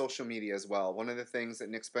about social media as well. One of the things that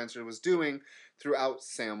Nick Spencer was doing throughout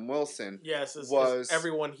Sam Wilson. Yes, was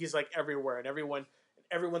everyone. He's like everywhere, and everyone's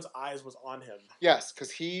eyes was on him. Yes,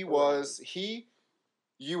 because you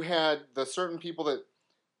had the certain people that,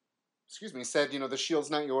 said, the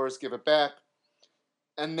shield's not yours, give it back.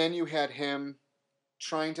 And then you had him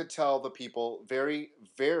trying to tell the people, very,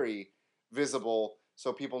 very visible,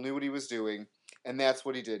 so people knew what he was doing. And that's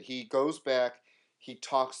what he did. He goes back, he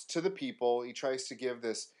talks to the people, he tries to give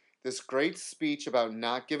this great speech about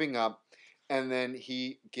not giving up, and then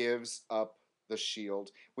he gives up the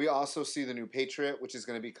shield. We also see the new Patriot, which is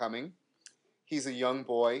going to be coming. He's a young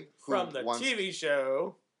boy from the TV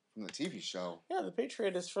show. From the TV show. Yeah, the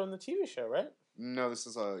Patriot is from the TV show, right? No, this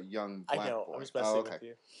is a young black boy. I know. Boy. I was messing with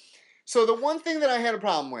you. So the one thing that I had a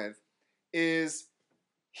problem with is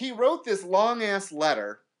he wrote this long-ass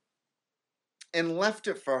letter and left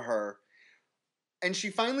it for her. And she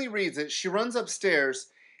finally reads it. She runs upstairs,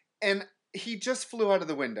 and he just flew out of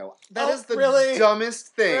the window. That is the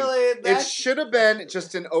dumbest thing. Really? It should have been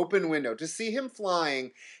just an open window. To see him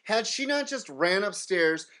flying, had she not just ran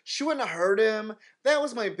upstairs, she wouldn't have heard him. That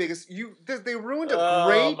was my biggest... They ruined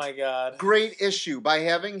a great issue by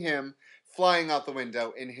having him flying out the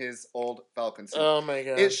window in his old Falcon suit. Oh my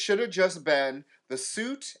god. It should have just been the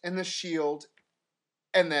suit and the shield,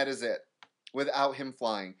 and that is it, without him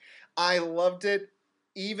flying. I loved it,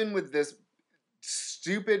 even with this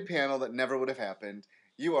stupid panel that never would have happened.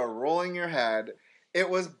 You are rolling your head. It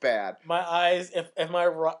was bad. My eyes, if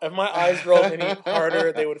my eyes rolled any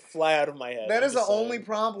harder, they would fly out of my head. That is the only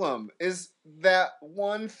problem, is that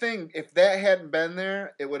one thing. If that hadn't been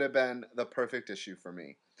there, it would have been the perfect issue for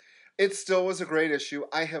me. It still was a great issue.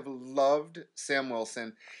 I have loved Sam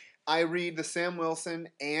Wilson. I read the Sam Wilson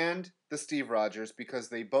and the Steve Rogers because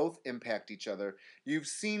they both impact each other. You've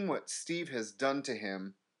seen what Steve has done to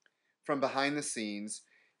him from behind the scenes,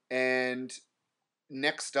 and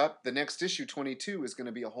next up, the next issue, 22, is going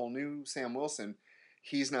to be a whole new Sam Wilson.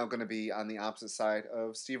 He's now going to be on the opposite side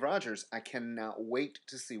of Steve Rogers. I cannot wait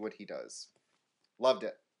to see what he does. Loved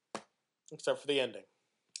it. Except for the ending.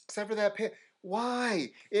 Except for that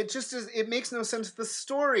why? It just is. It makes no sense to the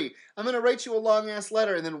story. I'm going to write you a long-ass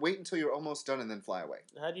letter and then wait until you're almost done and then fly away.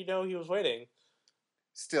 How do you know he was waiting?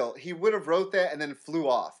 Still, he would have wrote that and then flew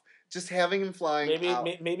off. Just having him flying out.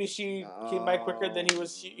 Maybe she came by quicker than he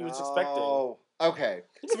was expecting. Okay.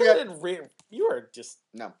 So we didn't You are just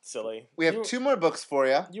No. silly. We have 2 more books for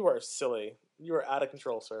you. You are silly. You are out of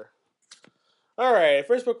control, sir. All right,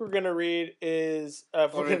 first book we're gonna read is We're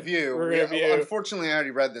gonna review. Unfortunately, I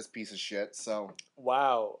already read this piece of shit. So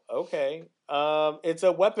wow. Okay. It's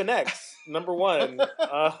a Weapon X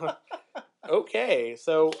 #1. Okay.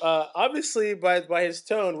 So obviously by his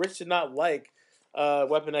tone, Rich did not like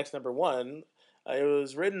Weapon X #1. It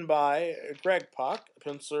was written by Greg Pak.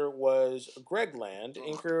 Penciler was Greg Land.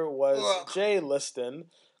 Inker was Jay Liston.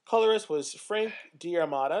 Colorist was Frank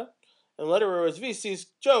D'Armata. And letterer was VC's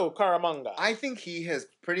Joe Caramanga. I think he has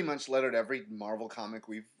pretty much lettered every Marvel comic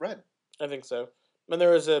we've read. I think so. And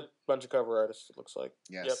there is a bunch of cover artists, it looks like.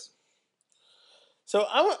 Yes. Yep. So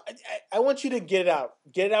I want you to get it out.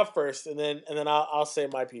 Get it out first, and then I'll say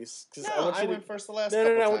my piece. I went first the last No,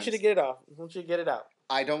 couple I times. want you to get it off. I want you to get it out.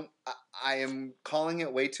 I am calling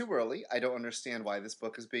it way too early. I don't understand why this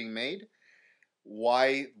book is being made.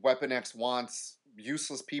 Why Weapon X wants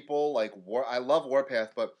useless people like War. I love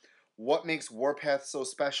Warpath, but what makes Warpath so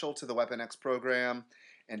special to the Weapon X program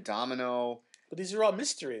and Domino? But these are all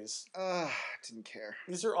mysteries. Didn't care.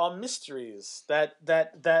 These are all mysteries that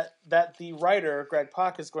the writer Greg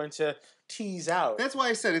Pak is going to tease out. That's why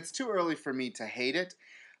I said it's too early for me to hate it.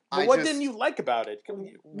 But what didn't you like about it?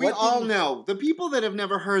 We all know. The people that have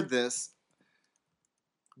never heard this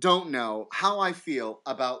don't know how I feel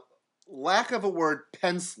about lack of a word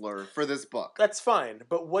penciler for this book. That's fine.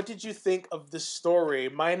 But what did you think of the story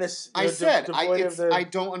minus I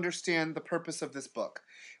don't understand the purpose of this book.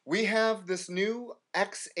 We have this new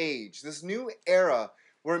X age, this new era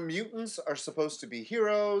where mutants are supposed to be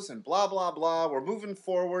heroes and blah, blah, blah. We're moving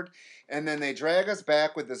forward. And then they drag us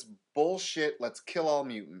back with this bullshit, let's kill all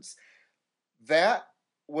mutants. That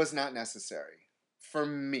was not necessary for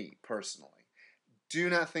me personally. Do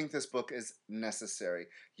not think this book is necessary.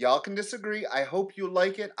 Y'all can disagree. I hope you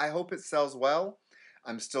like it. I hope it sells well.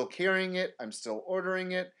 I'm still carrying it. I'm still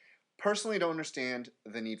ordering it. Personally, don't understand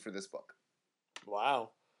the need for this book.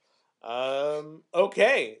 Wow.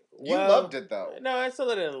 Okay. You loved it though. No, I still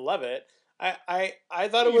didn't love it. I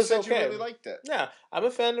thought it was okay. You said you really liked it. Yeah, I'm a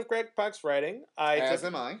fan of Greg Pak's writing. As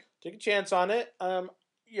am I. Take a chance on it.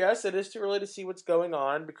 Yes, it is too early to see what's going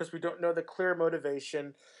on because we don't know the clear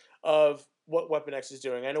motivation of what Weapon X is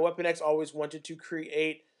doing. I know Weapon X always wanted to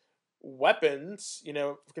create weapons,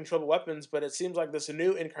 controllable weapons, but it seems like this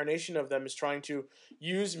new incarnation of them is trying to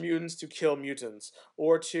use mutants to kill mutants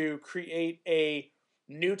or to create a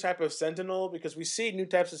new type of sentinel, because we see new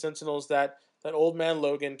types of sentinels that Old Man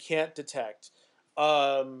Logan can't detect,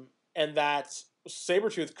 and that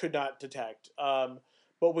Sabretooth could not detect.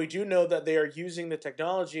 But we do know that they are using the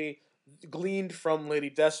technology gleaned from Lady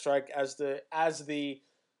Deathstrike as the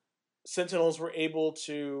Sentinels were able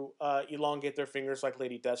to elongate their fingers like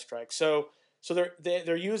Lady Deathstrike. So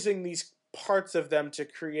they're using these parts of them to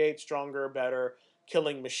create stronger, better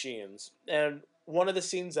killing machines. And one of the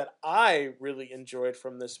scenes that I really enjoyed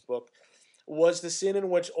from this book was the scene in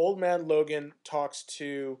which Old Man Logan talks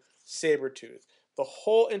to Sabretooth. The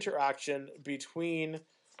whole interaction between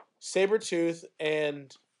Sabretooth and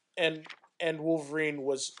Wolverine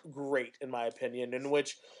was great, in my opinion, in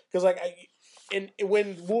which, because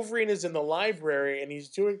when Wolverine is in the library and he's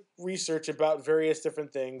doing research about various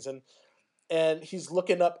different things, and he's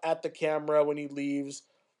looking up at the camera when he leaves,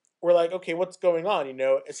 we're like, okay, what's going on?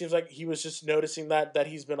 It seems like he was just noticing that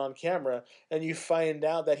he's been on camera, and you find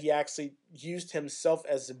out that he actually used himself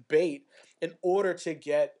as a bait in order to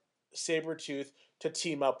get Sabretooth to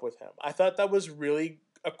team up with him. I thought that was really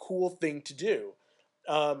a cool thing to do.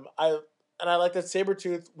 I like that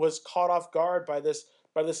Sabretooth was caught off guard by this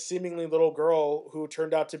seemingly little girl who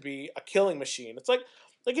turned out to be a killing machine. It's like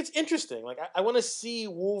it's interesting. Like I want to see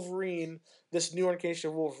Wolverine, this new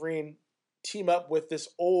incarnation of Wolverine, team up with this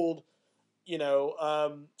old,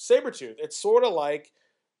 Sabretooth. It's sort of like,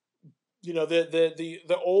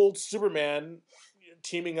 the old Superman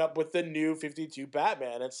teaming up with the new 52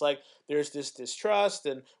 Batman. It's like there's this distrust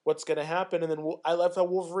and what's going to happen. And then I love how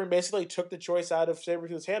Wolverine basically took the choice out of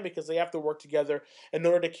Sabretooth's hand because they have to work together in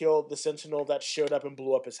order to kill the Sentinel that showed up and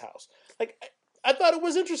blew up his house. Like, I thought it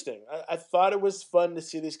was interesting. I thought it was fun to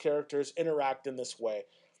see these characters interact in this way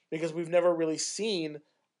because we've never really seen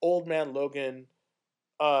Old Man Logan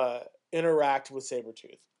interact with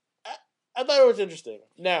Sabretooth. I thought it was interesting.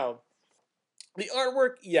 Now, the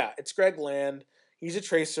artwork, yeah, it's Greg Land. He's a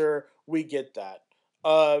tracer. We get that.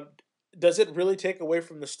 Does it really take away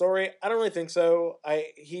from the story? I don't really think so.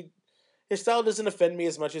 His style doesn't offend me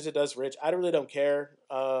as much as it does Rich. I really don't care.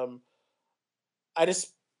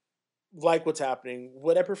 like what's happening.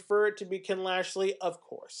 Would I prefer it to be Ken Lashley? Of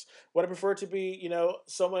course. Would I prefer it to be,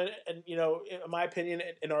 someone, and in my opinion,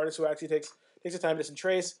 an artist who actually takes the time to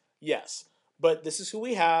trace? Yes. But this is who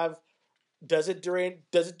we have. Does it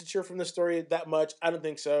deter from the story that much? I don't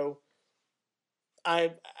think so.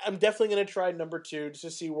 I'm definitely gonna try number 2 just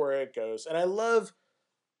to see where it goes. And I love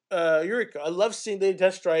Eureka. I love seeing the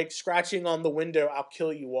Deathstrike scratching on the window. I'll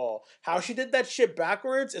kill you all. How she did that shit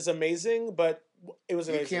backwards is amazing, but it was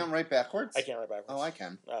amazing. You can't write backwards? I can't write backwards. Oh, I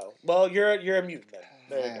can. Oh, well, you're a mutant then.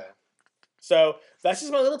 There you go. So that's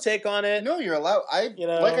just my little take on it. No, you're allowed.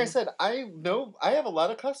 Like I said, I know I have a lot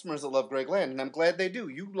of customers that love Greg Land, and I'm glad they do.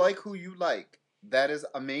 You like who you like. That is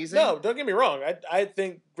amazing. No, don't get me wrong. I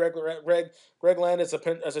think Greg Land is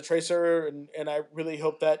a tracer, and I really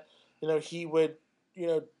hope that he would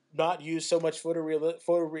not use so much photos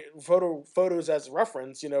as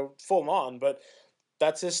reference, full on, but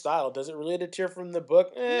that's his style. Does it really deter from the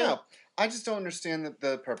book? No. I just don't understand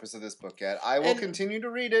the purpose of this book yet. I will continue to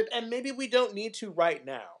read it. And maybe we don't need to right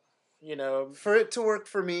now. For it to work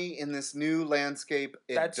for me in this new landscape,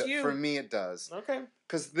 for me it does. Okay.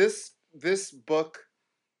 Because this book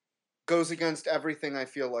goes against everything I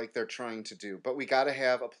feel like they're trying to do. But we got to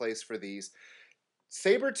have a place for these.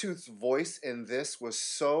 Sabretooth's voice in this was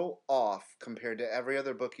so off compared to every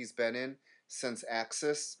other book he's been in since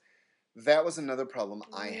Axis. That was another problem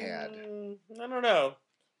I had. I don't know.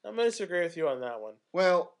 I'm going to disagree with you on that one.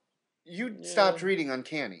 Well, you stopped reading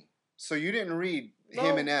Uncanny, so you didn't read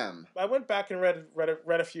him and M. I went back and read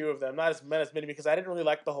a few of them, not as many because I didn't really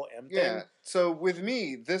like the whole M thing. Yeah. So with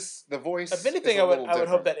me, the voice. If anything, I would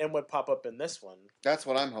hope that M would pop up in this one. That's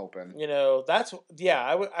what I'm hoping. I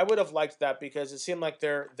would have liked that because it seemed like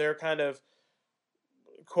their kind of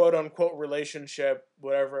quote unquote relationship,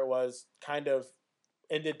 whatever it was, kind of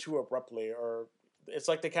ended too abruptly, or it's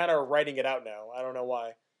like they kind of are writing it out now. I don't know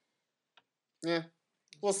why. Yeah,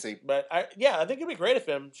 we'll see. But I think it'd be great if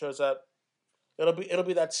M shows up. It'll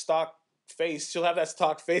be that stock face. She'll have that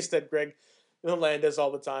stock face that Greg Land does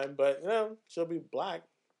all the time, but she'll be black.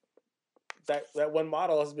 That one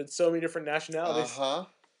model has been so many different nationalities.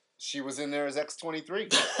 She was in there as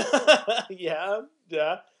X-23. yeah.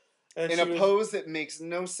 And in a pose that makes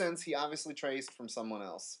no sense. He obviously traced from someone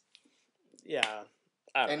else. Yeah.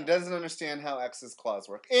 And doesn't understand how X's claws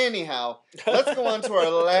work. Anyhow, let's go on to our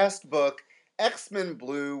last book, X-Men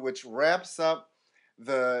Blue, which wraps up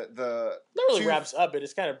the not really wraps up. It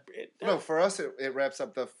is kind of no, for us it wraps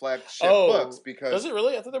up the flagship books because does it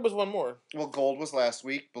really? I thought there was one more. Well, Gold was last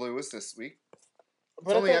week, Blue was this week.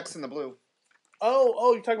 It's only X and the Blue.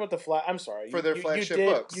 Oh, you're talking about the flag. I'm sorry. For their flagship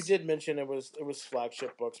books. You did mention it was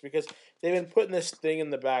flagship books because they've been putting this thing in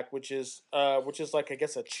the back, which is like I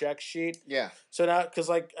guess a check sheet. Yeah. So now, because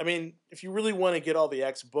if you really want to get all the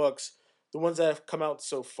X books, the ones that have come out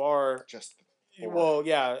so far,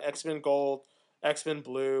 X-Men Gold, X-Men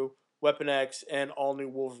Blue, Weapon X, and All New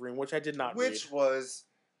Wolverine, which I did not read.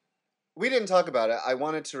 We didn't talk about it. I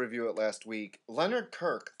wanted to review it last week. Leonard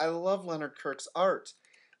Kirk. I love Leonard Kirk's art.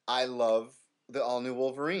 I love the All New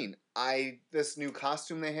Wolverine. This new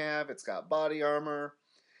costume they have, it's got body armor.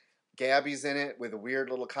 Gabby's in it with a weird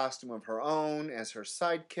little costume of her own as her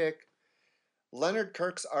sidekick. Leonard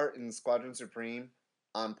Kirk's art in Squadron Supreme,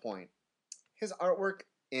 on point. His artwork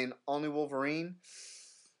in All New Wolverine,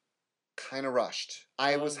 kind of rushed.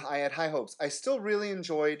 I had high hopes. I still really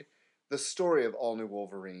enjoyed the story of All New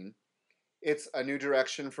Wolverine. It's a new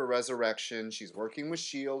direction for Resurrection. She's working with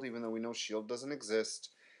S.H.I.E.L.D., even though we know S.H.I.E.L.D. doesn't exist.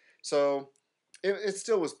 So it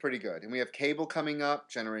still was pretty good. And we have Cable coming up,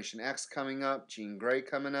 Generation X coming up, Jean Grey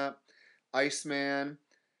coming up, Iceman,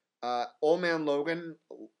 Old Man Logan.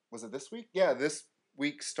 Was it this week? Yeah, this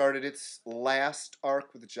week started its last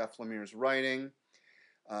arc with Jeff Lemire's writing.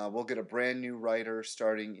 We'll get a brand new writer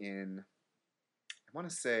starting in, I want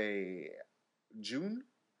to say, June,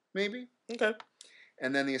 maybe? Okay.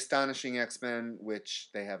 And then the Astonishing X-Men, which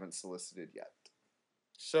they haven't solicited yet.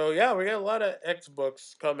 So, yeah, we got a lot of X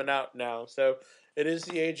books coming out now. So, it is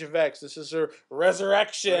the Age of X. This is her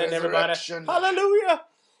resurrection, everybody. Hallelujah!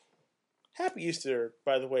 Happy Easter,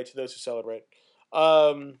 by the way, to those who celebrate.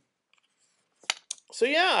 So,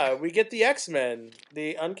 yeah, we get the X-Men,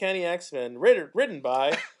 the Uncanny X-Men, written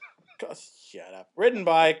by... shut up. Written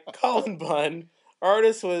by Colin Bunn.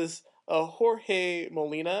 Artist was Jorge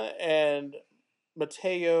Molina and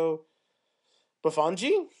Matteo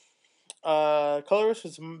Bafangi. Colorist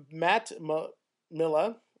was Matt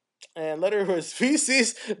Milla. And letter was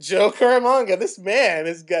Feces Joe Caramanga. This man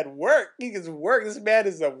has got work. He gets work. This man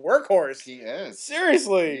is a workhorse. He is.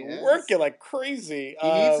 Seriously. Working like crazy. He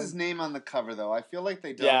needs his name on the cover, though. I feel like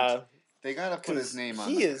they don't. Yeah. They gotta put his name on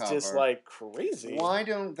he the is cover. just like crazy. Why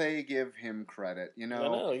don't they give him credit? You know, I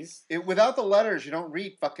know he's without the letters, you don't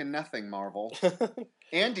read fucking nothing. Marvel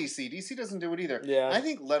and DC. DC doesn't do it either. Yeah, I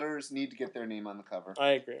think letters need to get their name on the cover.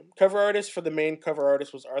 I agree. Cover artist for the main cover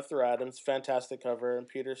artist was Arthur Adams, fantastic cover, and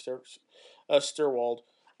Peter Sturwald.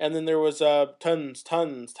 And then there was tons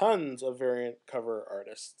of variant cover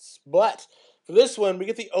artists. But for this one, we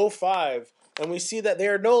get the 05, and we see that they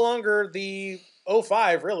are no longer the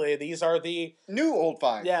 05, really. These are the new old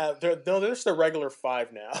 5. Yeah, they're just a regular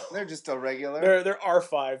 5 now. They're just a regular. They're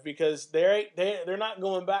R5 because they're not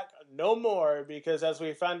going back no more, because as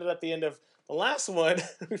we found out at the end of the last one,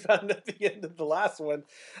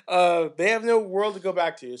 they have no world to go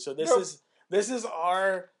back to. So this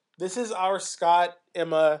is our Scott,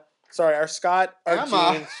 Emma. Sorry, our Scott, our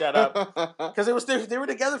Emma. Jean. Shut up. Because they were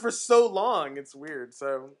together for so long. It's weird.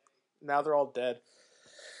 So now they're all dead.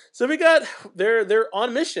 So they're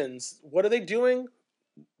on missions. What are they doing?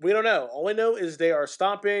 We don't know. All I know is they are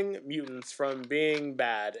stopping mutants from being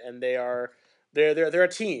bad, and they're a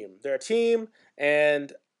team. They're a team,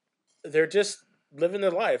 and they're just living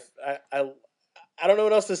their life. I don't know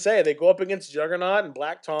what else to say. They go up against Juggernaut and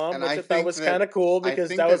Black Tom, which I thought was kind of cool, because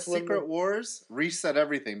that was when Secret Wars reset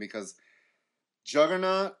everything, because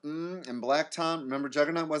Juggernaut and Black Tom. Remember,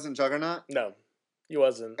 Juggernaut wasn't Juggernaut. No, he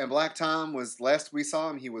wasn't. And Black Tom was, last we saw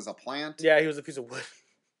him, he was a plant. Yeah, he was a piece of wood.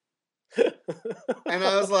 And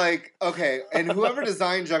I was like, okay. And whoever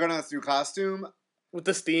designed Juggernaut's new costume with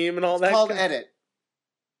the steam and all that, it's called Edit.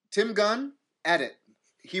 Tim Gunn, Edit.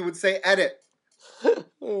 He would say Edit.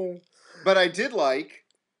 But I did like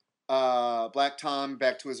Black Tom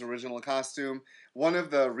back to his original costume. One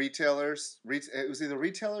of the retailers, it was either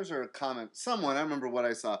retailers or a comment, someone, I don't remember what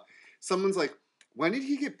I saw. Someone's like, when did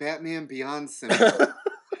he get Batman Beyond symbol?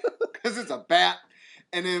 Because it's a bat.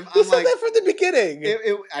 And then he said that from the beginning.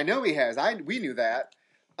 I know he has. We knew that.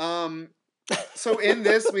 So in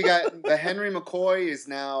this, we got the Henry McCoy is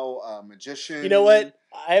now a magician. You know what?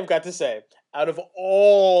 I have got to say, out of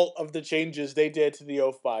all of the changes they did to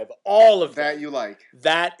the 05, all of that them, you like.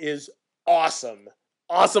 That is awesome.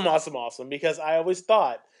 Awesome. Because I always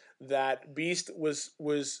thought that Beast was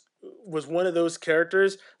one of those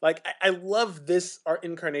characters. Like, I love this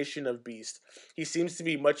incarnation of Beast. He seems to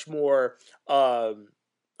be much more, I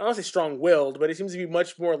don't want to say strong-willed, but he seems to be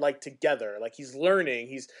much more like together. Like, he's learning,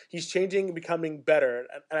 he's changing and becoming better.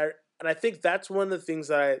 And I think that's one of the things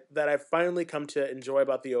that I've finally come to enjoy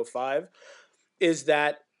about the 05 is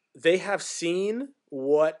that they have seen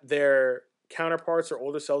what their counterparts or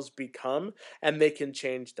older selves become, and they can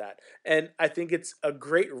change that. And I think it's a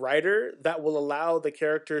great writer that will allow the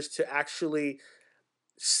characters to actually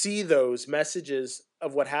see those messages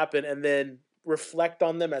of what happened and then reflect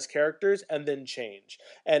on them as characters and then change.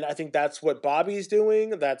 And I think that's what Bobby's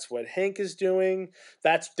doing. That's what Hank is doing.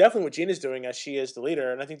 That's definitely what Gina's doing, as she is the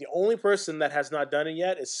leader. And I think the only person that has not done it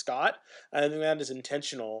yet is Scott. And I think that is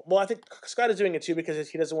intentional. Well, I think Scott is doing it too because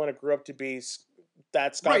he doesn't want to grow up to be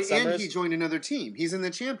that Scott right, Summers. And he joined another team. He's in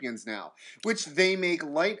the Champions now, which they make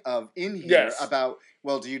light of in here Yes. about,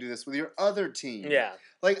 well, do you do this with your other team? Yeah.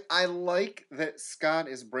 Like, I like that Scott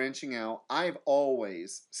is branching out. I've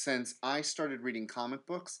always, since I started reading comic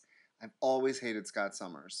books, I've always hated Scott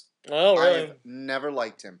Summers. Oh, really? I've never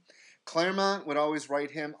liked him. Claremont would always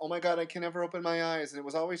write him, oh my God, I can never open my eyes. And it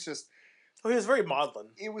was always just... Oh, he was very maudlin.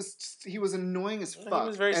 It was just, he was annoying as fuck. He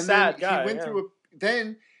was a very and sad then guy. He went through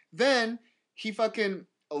then he fucking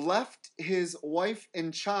left his wife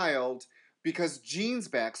and child because Jean's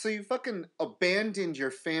back. So you fucking abandoned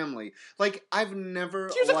your family. Like, I've never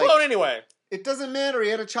She was a clone anyway. It doesn't matter. He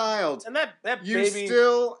had a child. And that you baby...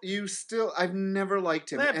 You still... I've never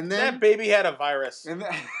liked him. And then... That baby had a virus. And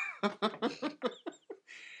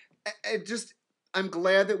I'm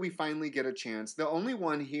glad that we finally get a chance. The only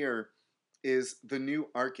one here is the new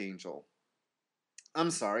Archangel.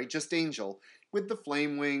 I'm sorry, just Angel. With the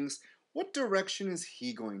flame wings... What direction is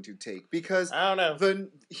he going to take? Because I don't know.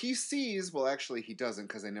 He sees, well, actually he doesn't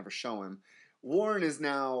because they never show him. Warren is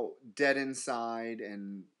now dead inside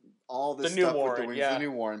and all this stuff with the wings. The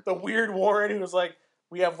new Warren. The weird Warren who was like,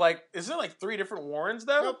 we have like, is there like 3 different Warrens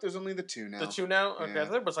though? Nope, there's only the 2 now. The 2 now? Okay, yeah. I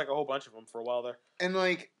thought there was like a whole bunch of them for a while there. And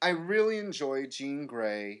like, I really enjoy Jean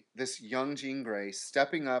Grey, this young Jean Grey,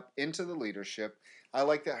 stepping up into the leadership. I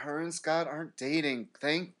like that her and Scott aren't dating.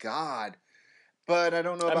 Thank God. But I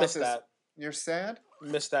don't know about this. That. You're sad?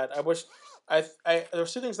 Missed that. I wish.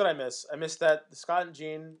 There's 2 things that I miss. I miss that Scott and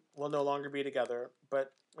Jean will no longer be together.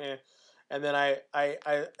 But and then I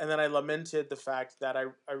lamented the fact that I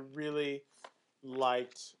really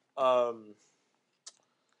liked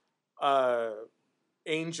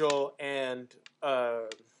Angel and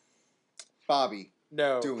Bobby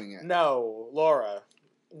No. doing it. No, Laura.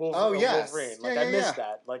 Yes. Wolverine. Yeah, Like, yeah, I missed yeah.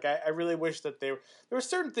 that. Like, I really wish that there were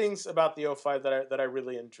certain things about the '05 that I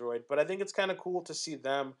really enjoyed, but I think it's kind of cool to see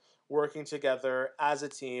them working together as a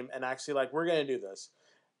team and actually, like, we're going to do this.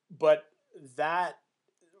 But that,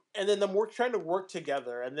 and then them trying to work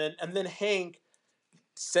together, and then Hank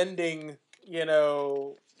sending,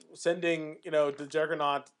 the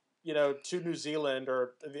Juggernaut, to New Zealand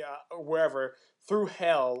or wherever through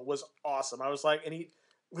hell was awesome. I was like, and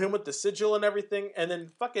him with the sigil and everything, and then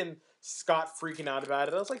fucking Scott freaking out about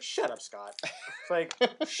it. I was like, shut up, Scott. It's like,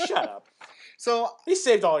 shut up. So He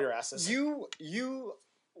saved all your asses. you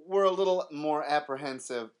were a little more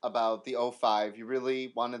apprehensive about the '05. You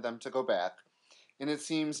really wanted them to go back. And it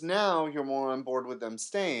seems now you're more on board with them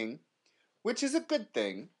staying, which is a good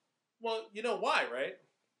thing. Well, you know why, right?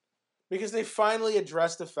 Because they finally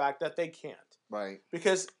addressed the fact that they can't. Right.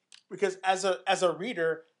 Because as a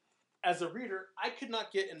reader, I could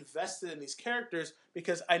not get invested in these characters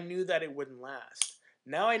because I knew that it wouldn't last.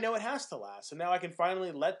 Now I know it has to last. So now I can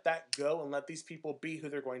finally let that go and let these people be who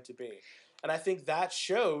they're going to be. And I think that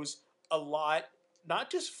shows a lot, not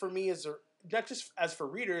just for me not just as for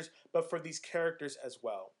readers, but for these characters as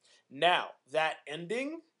well. Now, that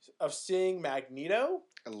ending of seeing Magneto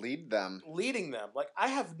leading them, like, I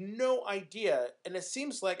have no idea, and it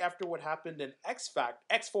seems like after what happened in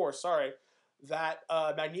X-Force, sorry, that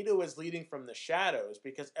Magneto is leading from the shadows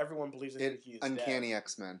because everyone believes that he's Uncanny dead.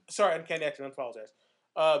 X-Men. Sorry, Uncanny X-Men. I apologize.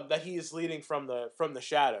 That he is leading from the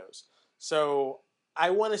shadows. So I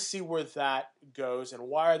want to see where that goes and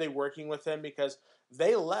why are they working with him, because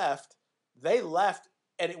they left,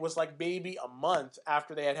 and it was like maybe a month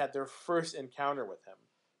after they had their first encounter with him.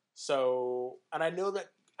 So, and I know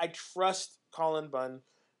that I trust Colin Bunn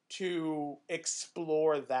to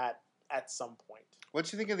explore that at some point. What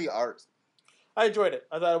do you think of the art? I enjoyed it.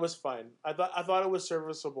 I thought it was fine. I thought it was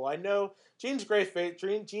serviceable. I know Jean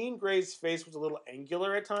Grey's face was a little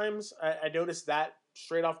angular at times. I noticed that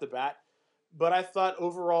straight off the bat, but I thought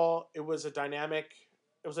overall it was a dynamic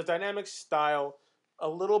style, a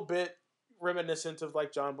little bit reminiscent of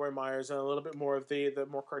like John Boy Myers, and a little bit more of the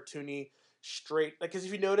more cartoony straight. Like, because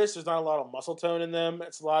if you notice, there's not a lot of muscle tone in them.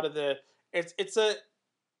 It's a lot of it's a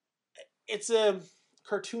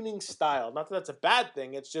cartooning style. Not that that's a bad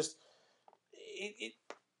thing. It's just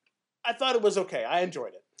I thought it was okay. I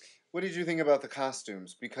enjoyed it. What did you think about the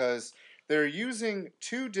costumes? Because they're using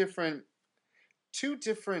two different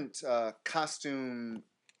costume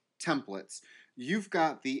templates. You've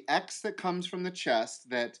got the X that comes from the chest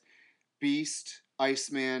that Beast,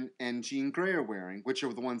 Iceman, and Jean Grey are wearing, which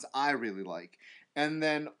are the ones I really like. And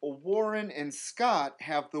then Warren and Scott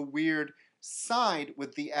have the weird side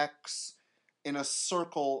with the X in a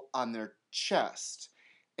circle on their chest.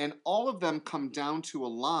 And all of them come down to a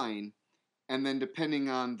line, and then depending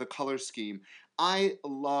on the color scheme. I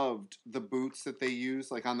loved the boots that they use,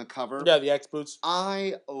 like on the cover. Yeah, the X boots.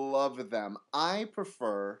 I love them. I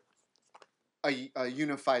prefer a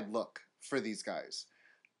unified look for these guys.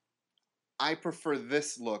 I prefer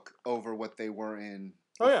this look over what they were in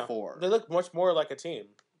before. They look much more like a team.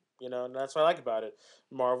 And that's what I like about it.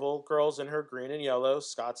 Marvel girl's in her green and yellow.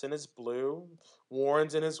 Scott's in his blue.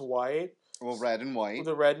 Warren's in his white. Well, red and white.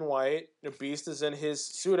 The red and white. Beast is in his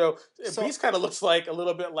pseudo. Beast kind of looks like a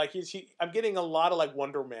little bit like I'm getting a lot of like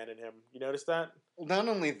Wonder Man in him. You notice that? Well, not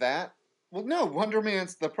only that. Well, no, Wonder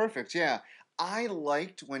Man's the perfect. Yeah, I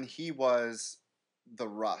liked when he was the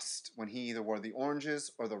rust. When he either wore the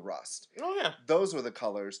oranges or the rust. Oh yeah, those were the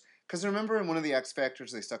colors. Because remember in one of the X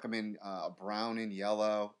Factors they stuck him in brown and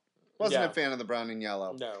yellow. Wasn't a fan of the brown and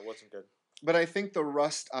yellow. No, it wasn't good. But I think the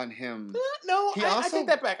rust on him. No, I take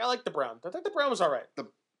that back. I like the brown. I think the brown was all right.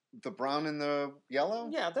 The brown and the yellow?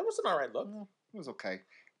 Yeah, that was an all right look. It was okay.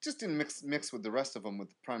 Just didn't mix with the rest of them with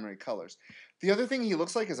the primary colors. The other thing he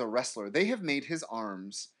looks like is a wrestler. They have made his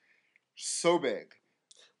arms so big.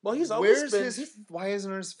 Well, he's always been. Why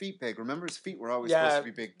isn't his feet big? Remember, his feet were always supposed to be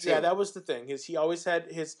big too. Yeah, that was the thing. He always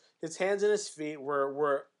had his hands and his feet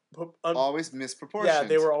were always misproportioned. Yeah,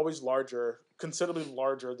 they were always larger, considerably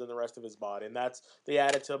larger than the rest of his body, and they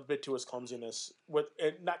added a bit to his clumsiness.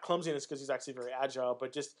 Not clumsiness because he's actually very agile,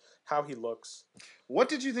 but just how he looks. What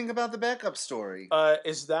did you think about the backup story?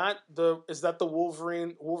 Is that the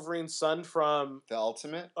Wolverine's son from the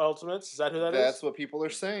Ultimates? Is that who that is? That's what people are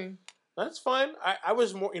saying. That's fine. I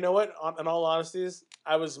was more. You know what? In all honesty,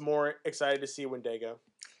 I was more excited to see Wendigo.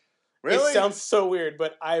 Really? It sounds so weird,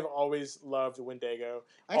 but I've always loved Wendigo.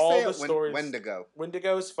 Wendigo.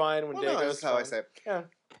 Wendigo is fine. Wendigo that's how I say it. Yeah.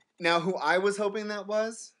 Now, who I was hoping that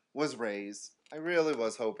was Reyes. I really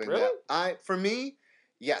was hoping that. For me,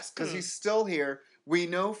 yes, because he's still here. We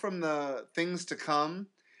know from the things to come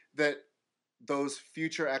that those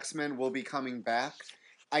future X-Men will be coming back.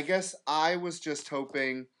 I guess I was just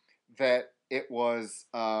hoping that it was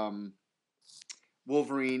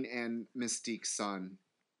Wolverine and Mystique's son.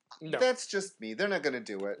 No. That's just me. They're not going to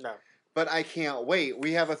do it. No. But I can't wait.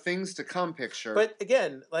 We have a things to come picture. But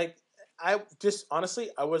again, like, I just,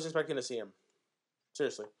 honestly, I wasn't expecting to see him.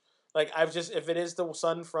 Seriously. Like, if it is the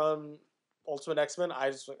son from Ultimate X-Men,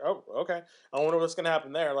 I just, like, oh, okay. I wonder what's going to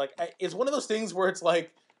happen there. Like, it's one of those things where it's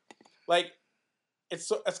like,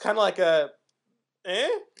 it's kind of like a,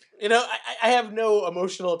 You know, I have no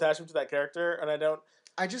emotional attachment to that character, and I don't.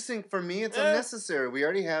 I just think for me it's unnecessary. We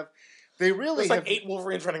already have. They really There's like 8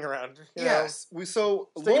 Wolverines running around. Yes,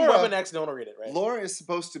 Sticking Weapon X, no one will read it, right? Laura is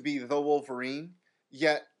supposed to be the Wolverine,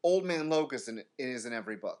 yet Old Man Logan is in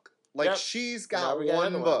every book. Like she's got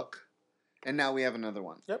one book, and now we have another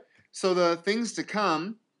one. Yep. So the things to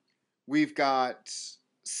come, we've got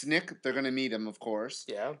Snick. They're going to meet him, of course.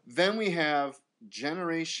 Yeah. Then we have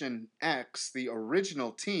Generation X, the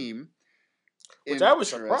original team. Which I was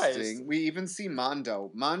surprised. We even see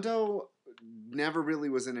Mondo. Mondo never really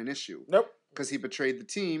was in an issue. Nope. Because he betrayed the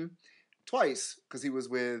team twice. Because he was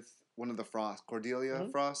with one of the Frost, Cordelia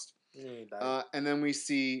Frost. And then we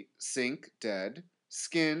see Sync dead,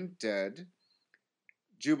 Skin dead,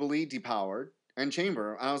 Jubilee depowered, and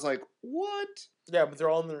Chamber. And I was like, what? Yeah, but they're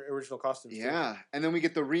all in their original costumes. Yeah. And then we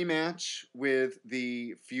get the rematch with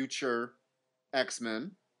the future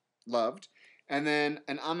X-Men. Loved. And then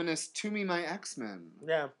an ominous "To Me My X-Men."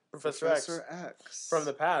 Yeah, Professor X from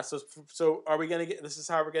the past. So are we gonna get? This is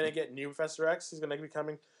how we're gonna get new Professor X. He's gonna be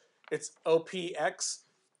coming. It's OPX,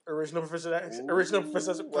 original Professor X. Ooh, Original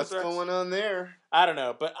Professor X. What's going on there? I don't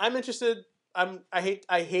know, but I'm interested. I hate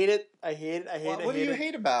it. What do you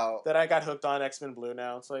hate about that? I got hooked on X-Men Blue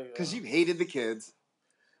now. It's like because you hated the kids.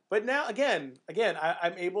 But now again,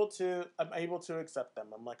 I'm able to accept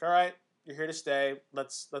them. I'm like, all right. You're here to stay.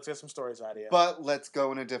 Let's get some stories out of you. But let's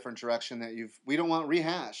go in a different direction we don't want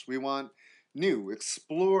rehash. We want new.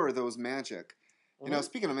 Explore those magic. You know,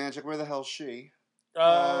 speaking of magic, where the hell's she?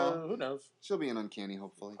 Who knows? She'll be in Uncanny,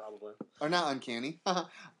 hopefully. Probably. Or not Uncanny.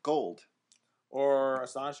 Gold. Or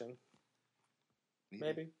Astonishing.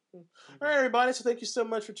 Maybe. All right, everybody. So thank you so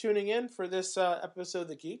much for tuning in for this episode of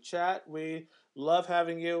the Geek Chat. We love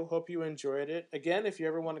having you. Hope you enjoyed it. Again, if you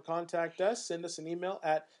ever want to contact us, send us an email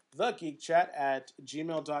at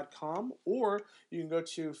thegeekchat@gmail.com, or you can go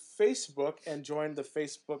to Facebook and join the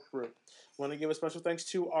Facebook group. Want to give a special thanks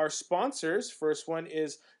to our sponsors. First one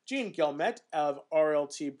is Gene Gilmet of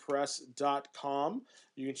rltpress.com.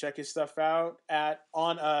 You can check his stuff out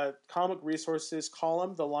on a comic resources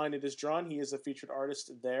column, The Line It Is Drawn. He is a featured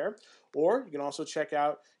artist there. Or you can also check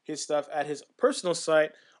out his stuff at his personal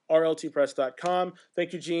site, rltpress.com.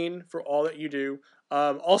 Thank you, Gene, for all that you do.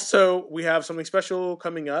 Also, we have something special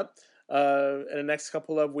coming up in the next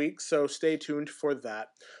couple of weeks, so stay tuned for that.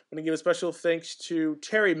 I'm going to give a special thanks to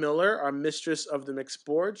Terry Miller, our mistress of the mixed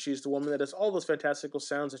board. She's the woman that does all those fantastical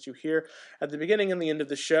sounds that you hear at the beginning and the end of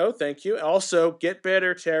the show. Thank you. Also, get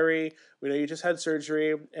better, Terry. We know you just had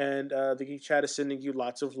surgery, and the Geek Chat is sending you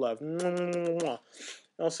lots of love. I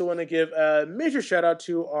also want to give a major shout out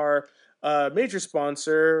to our major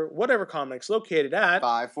sponsor, Whatever Comics, located at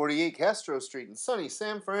 548 Castro Street in sunny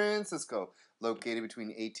San Francisco, located between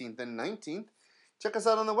 18th and 19th. Check us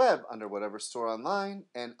out on the web under Whatever Store Online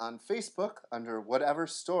and on Facebook under Whatever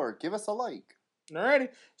Store. Give us a like. Alrighty.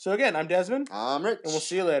 So again, I'm Desmond. I'm Rich. And we'll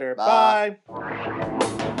see you later. Bye.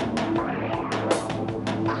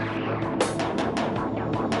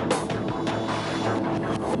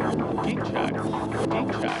 Geek Chat.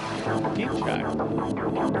 Geek Chat. Geek Chat.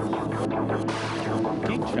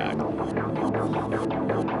 Geek Chat.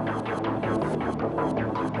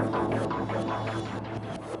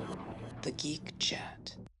 The Geek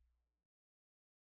Chat.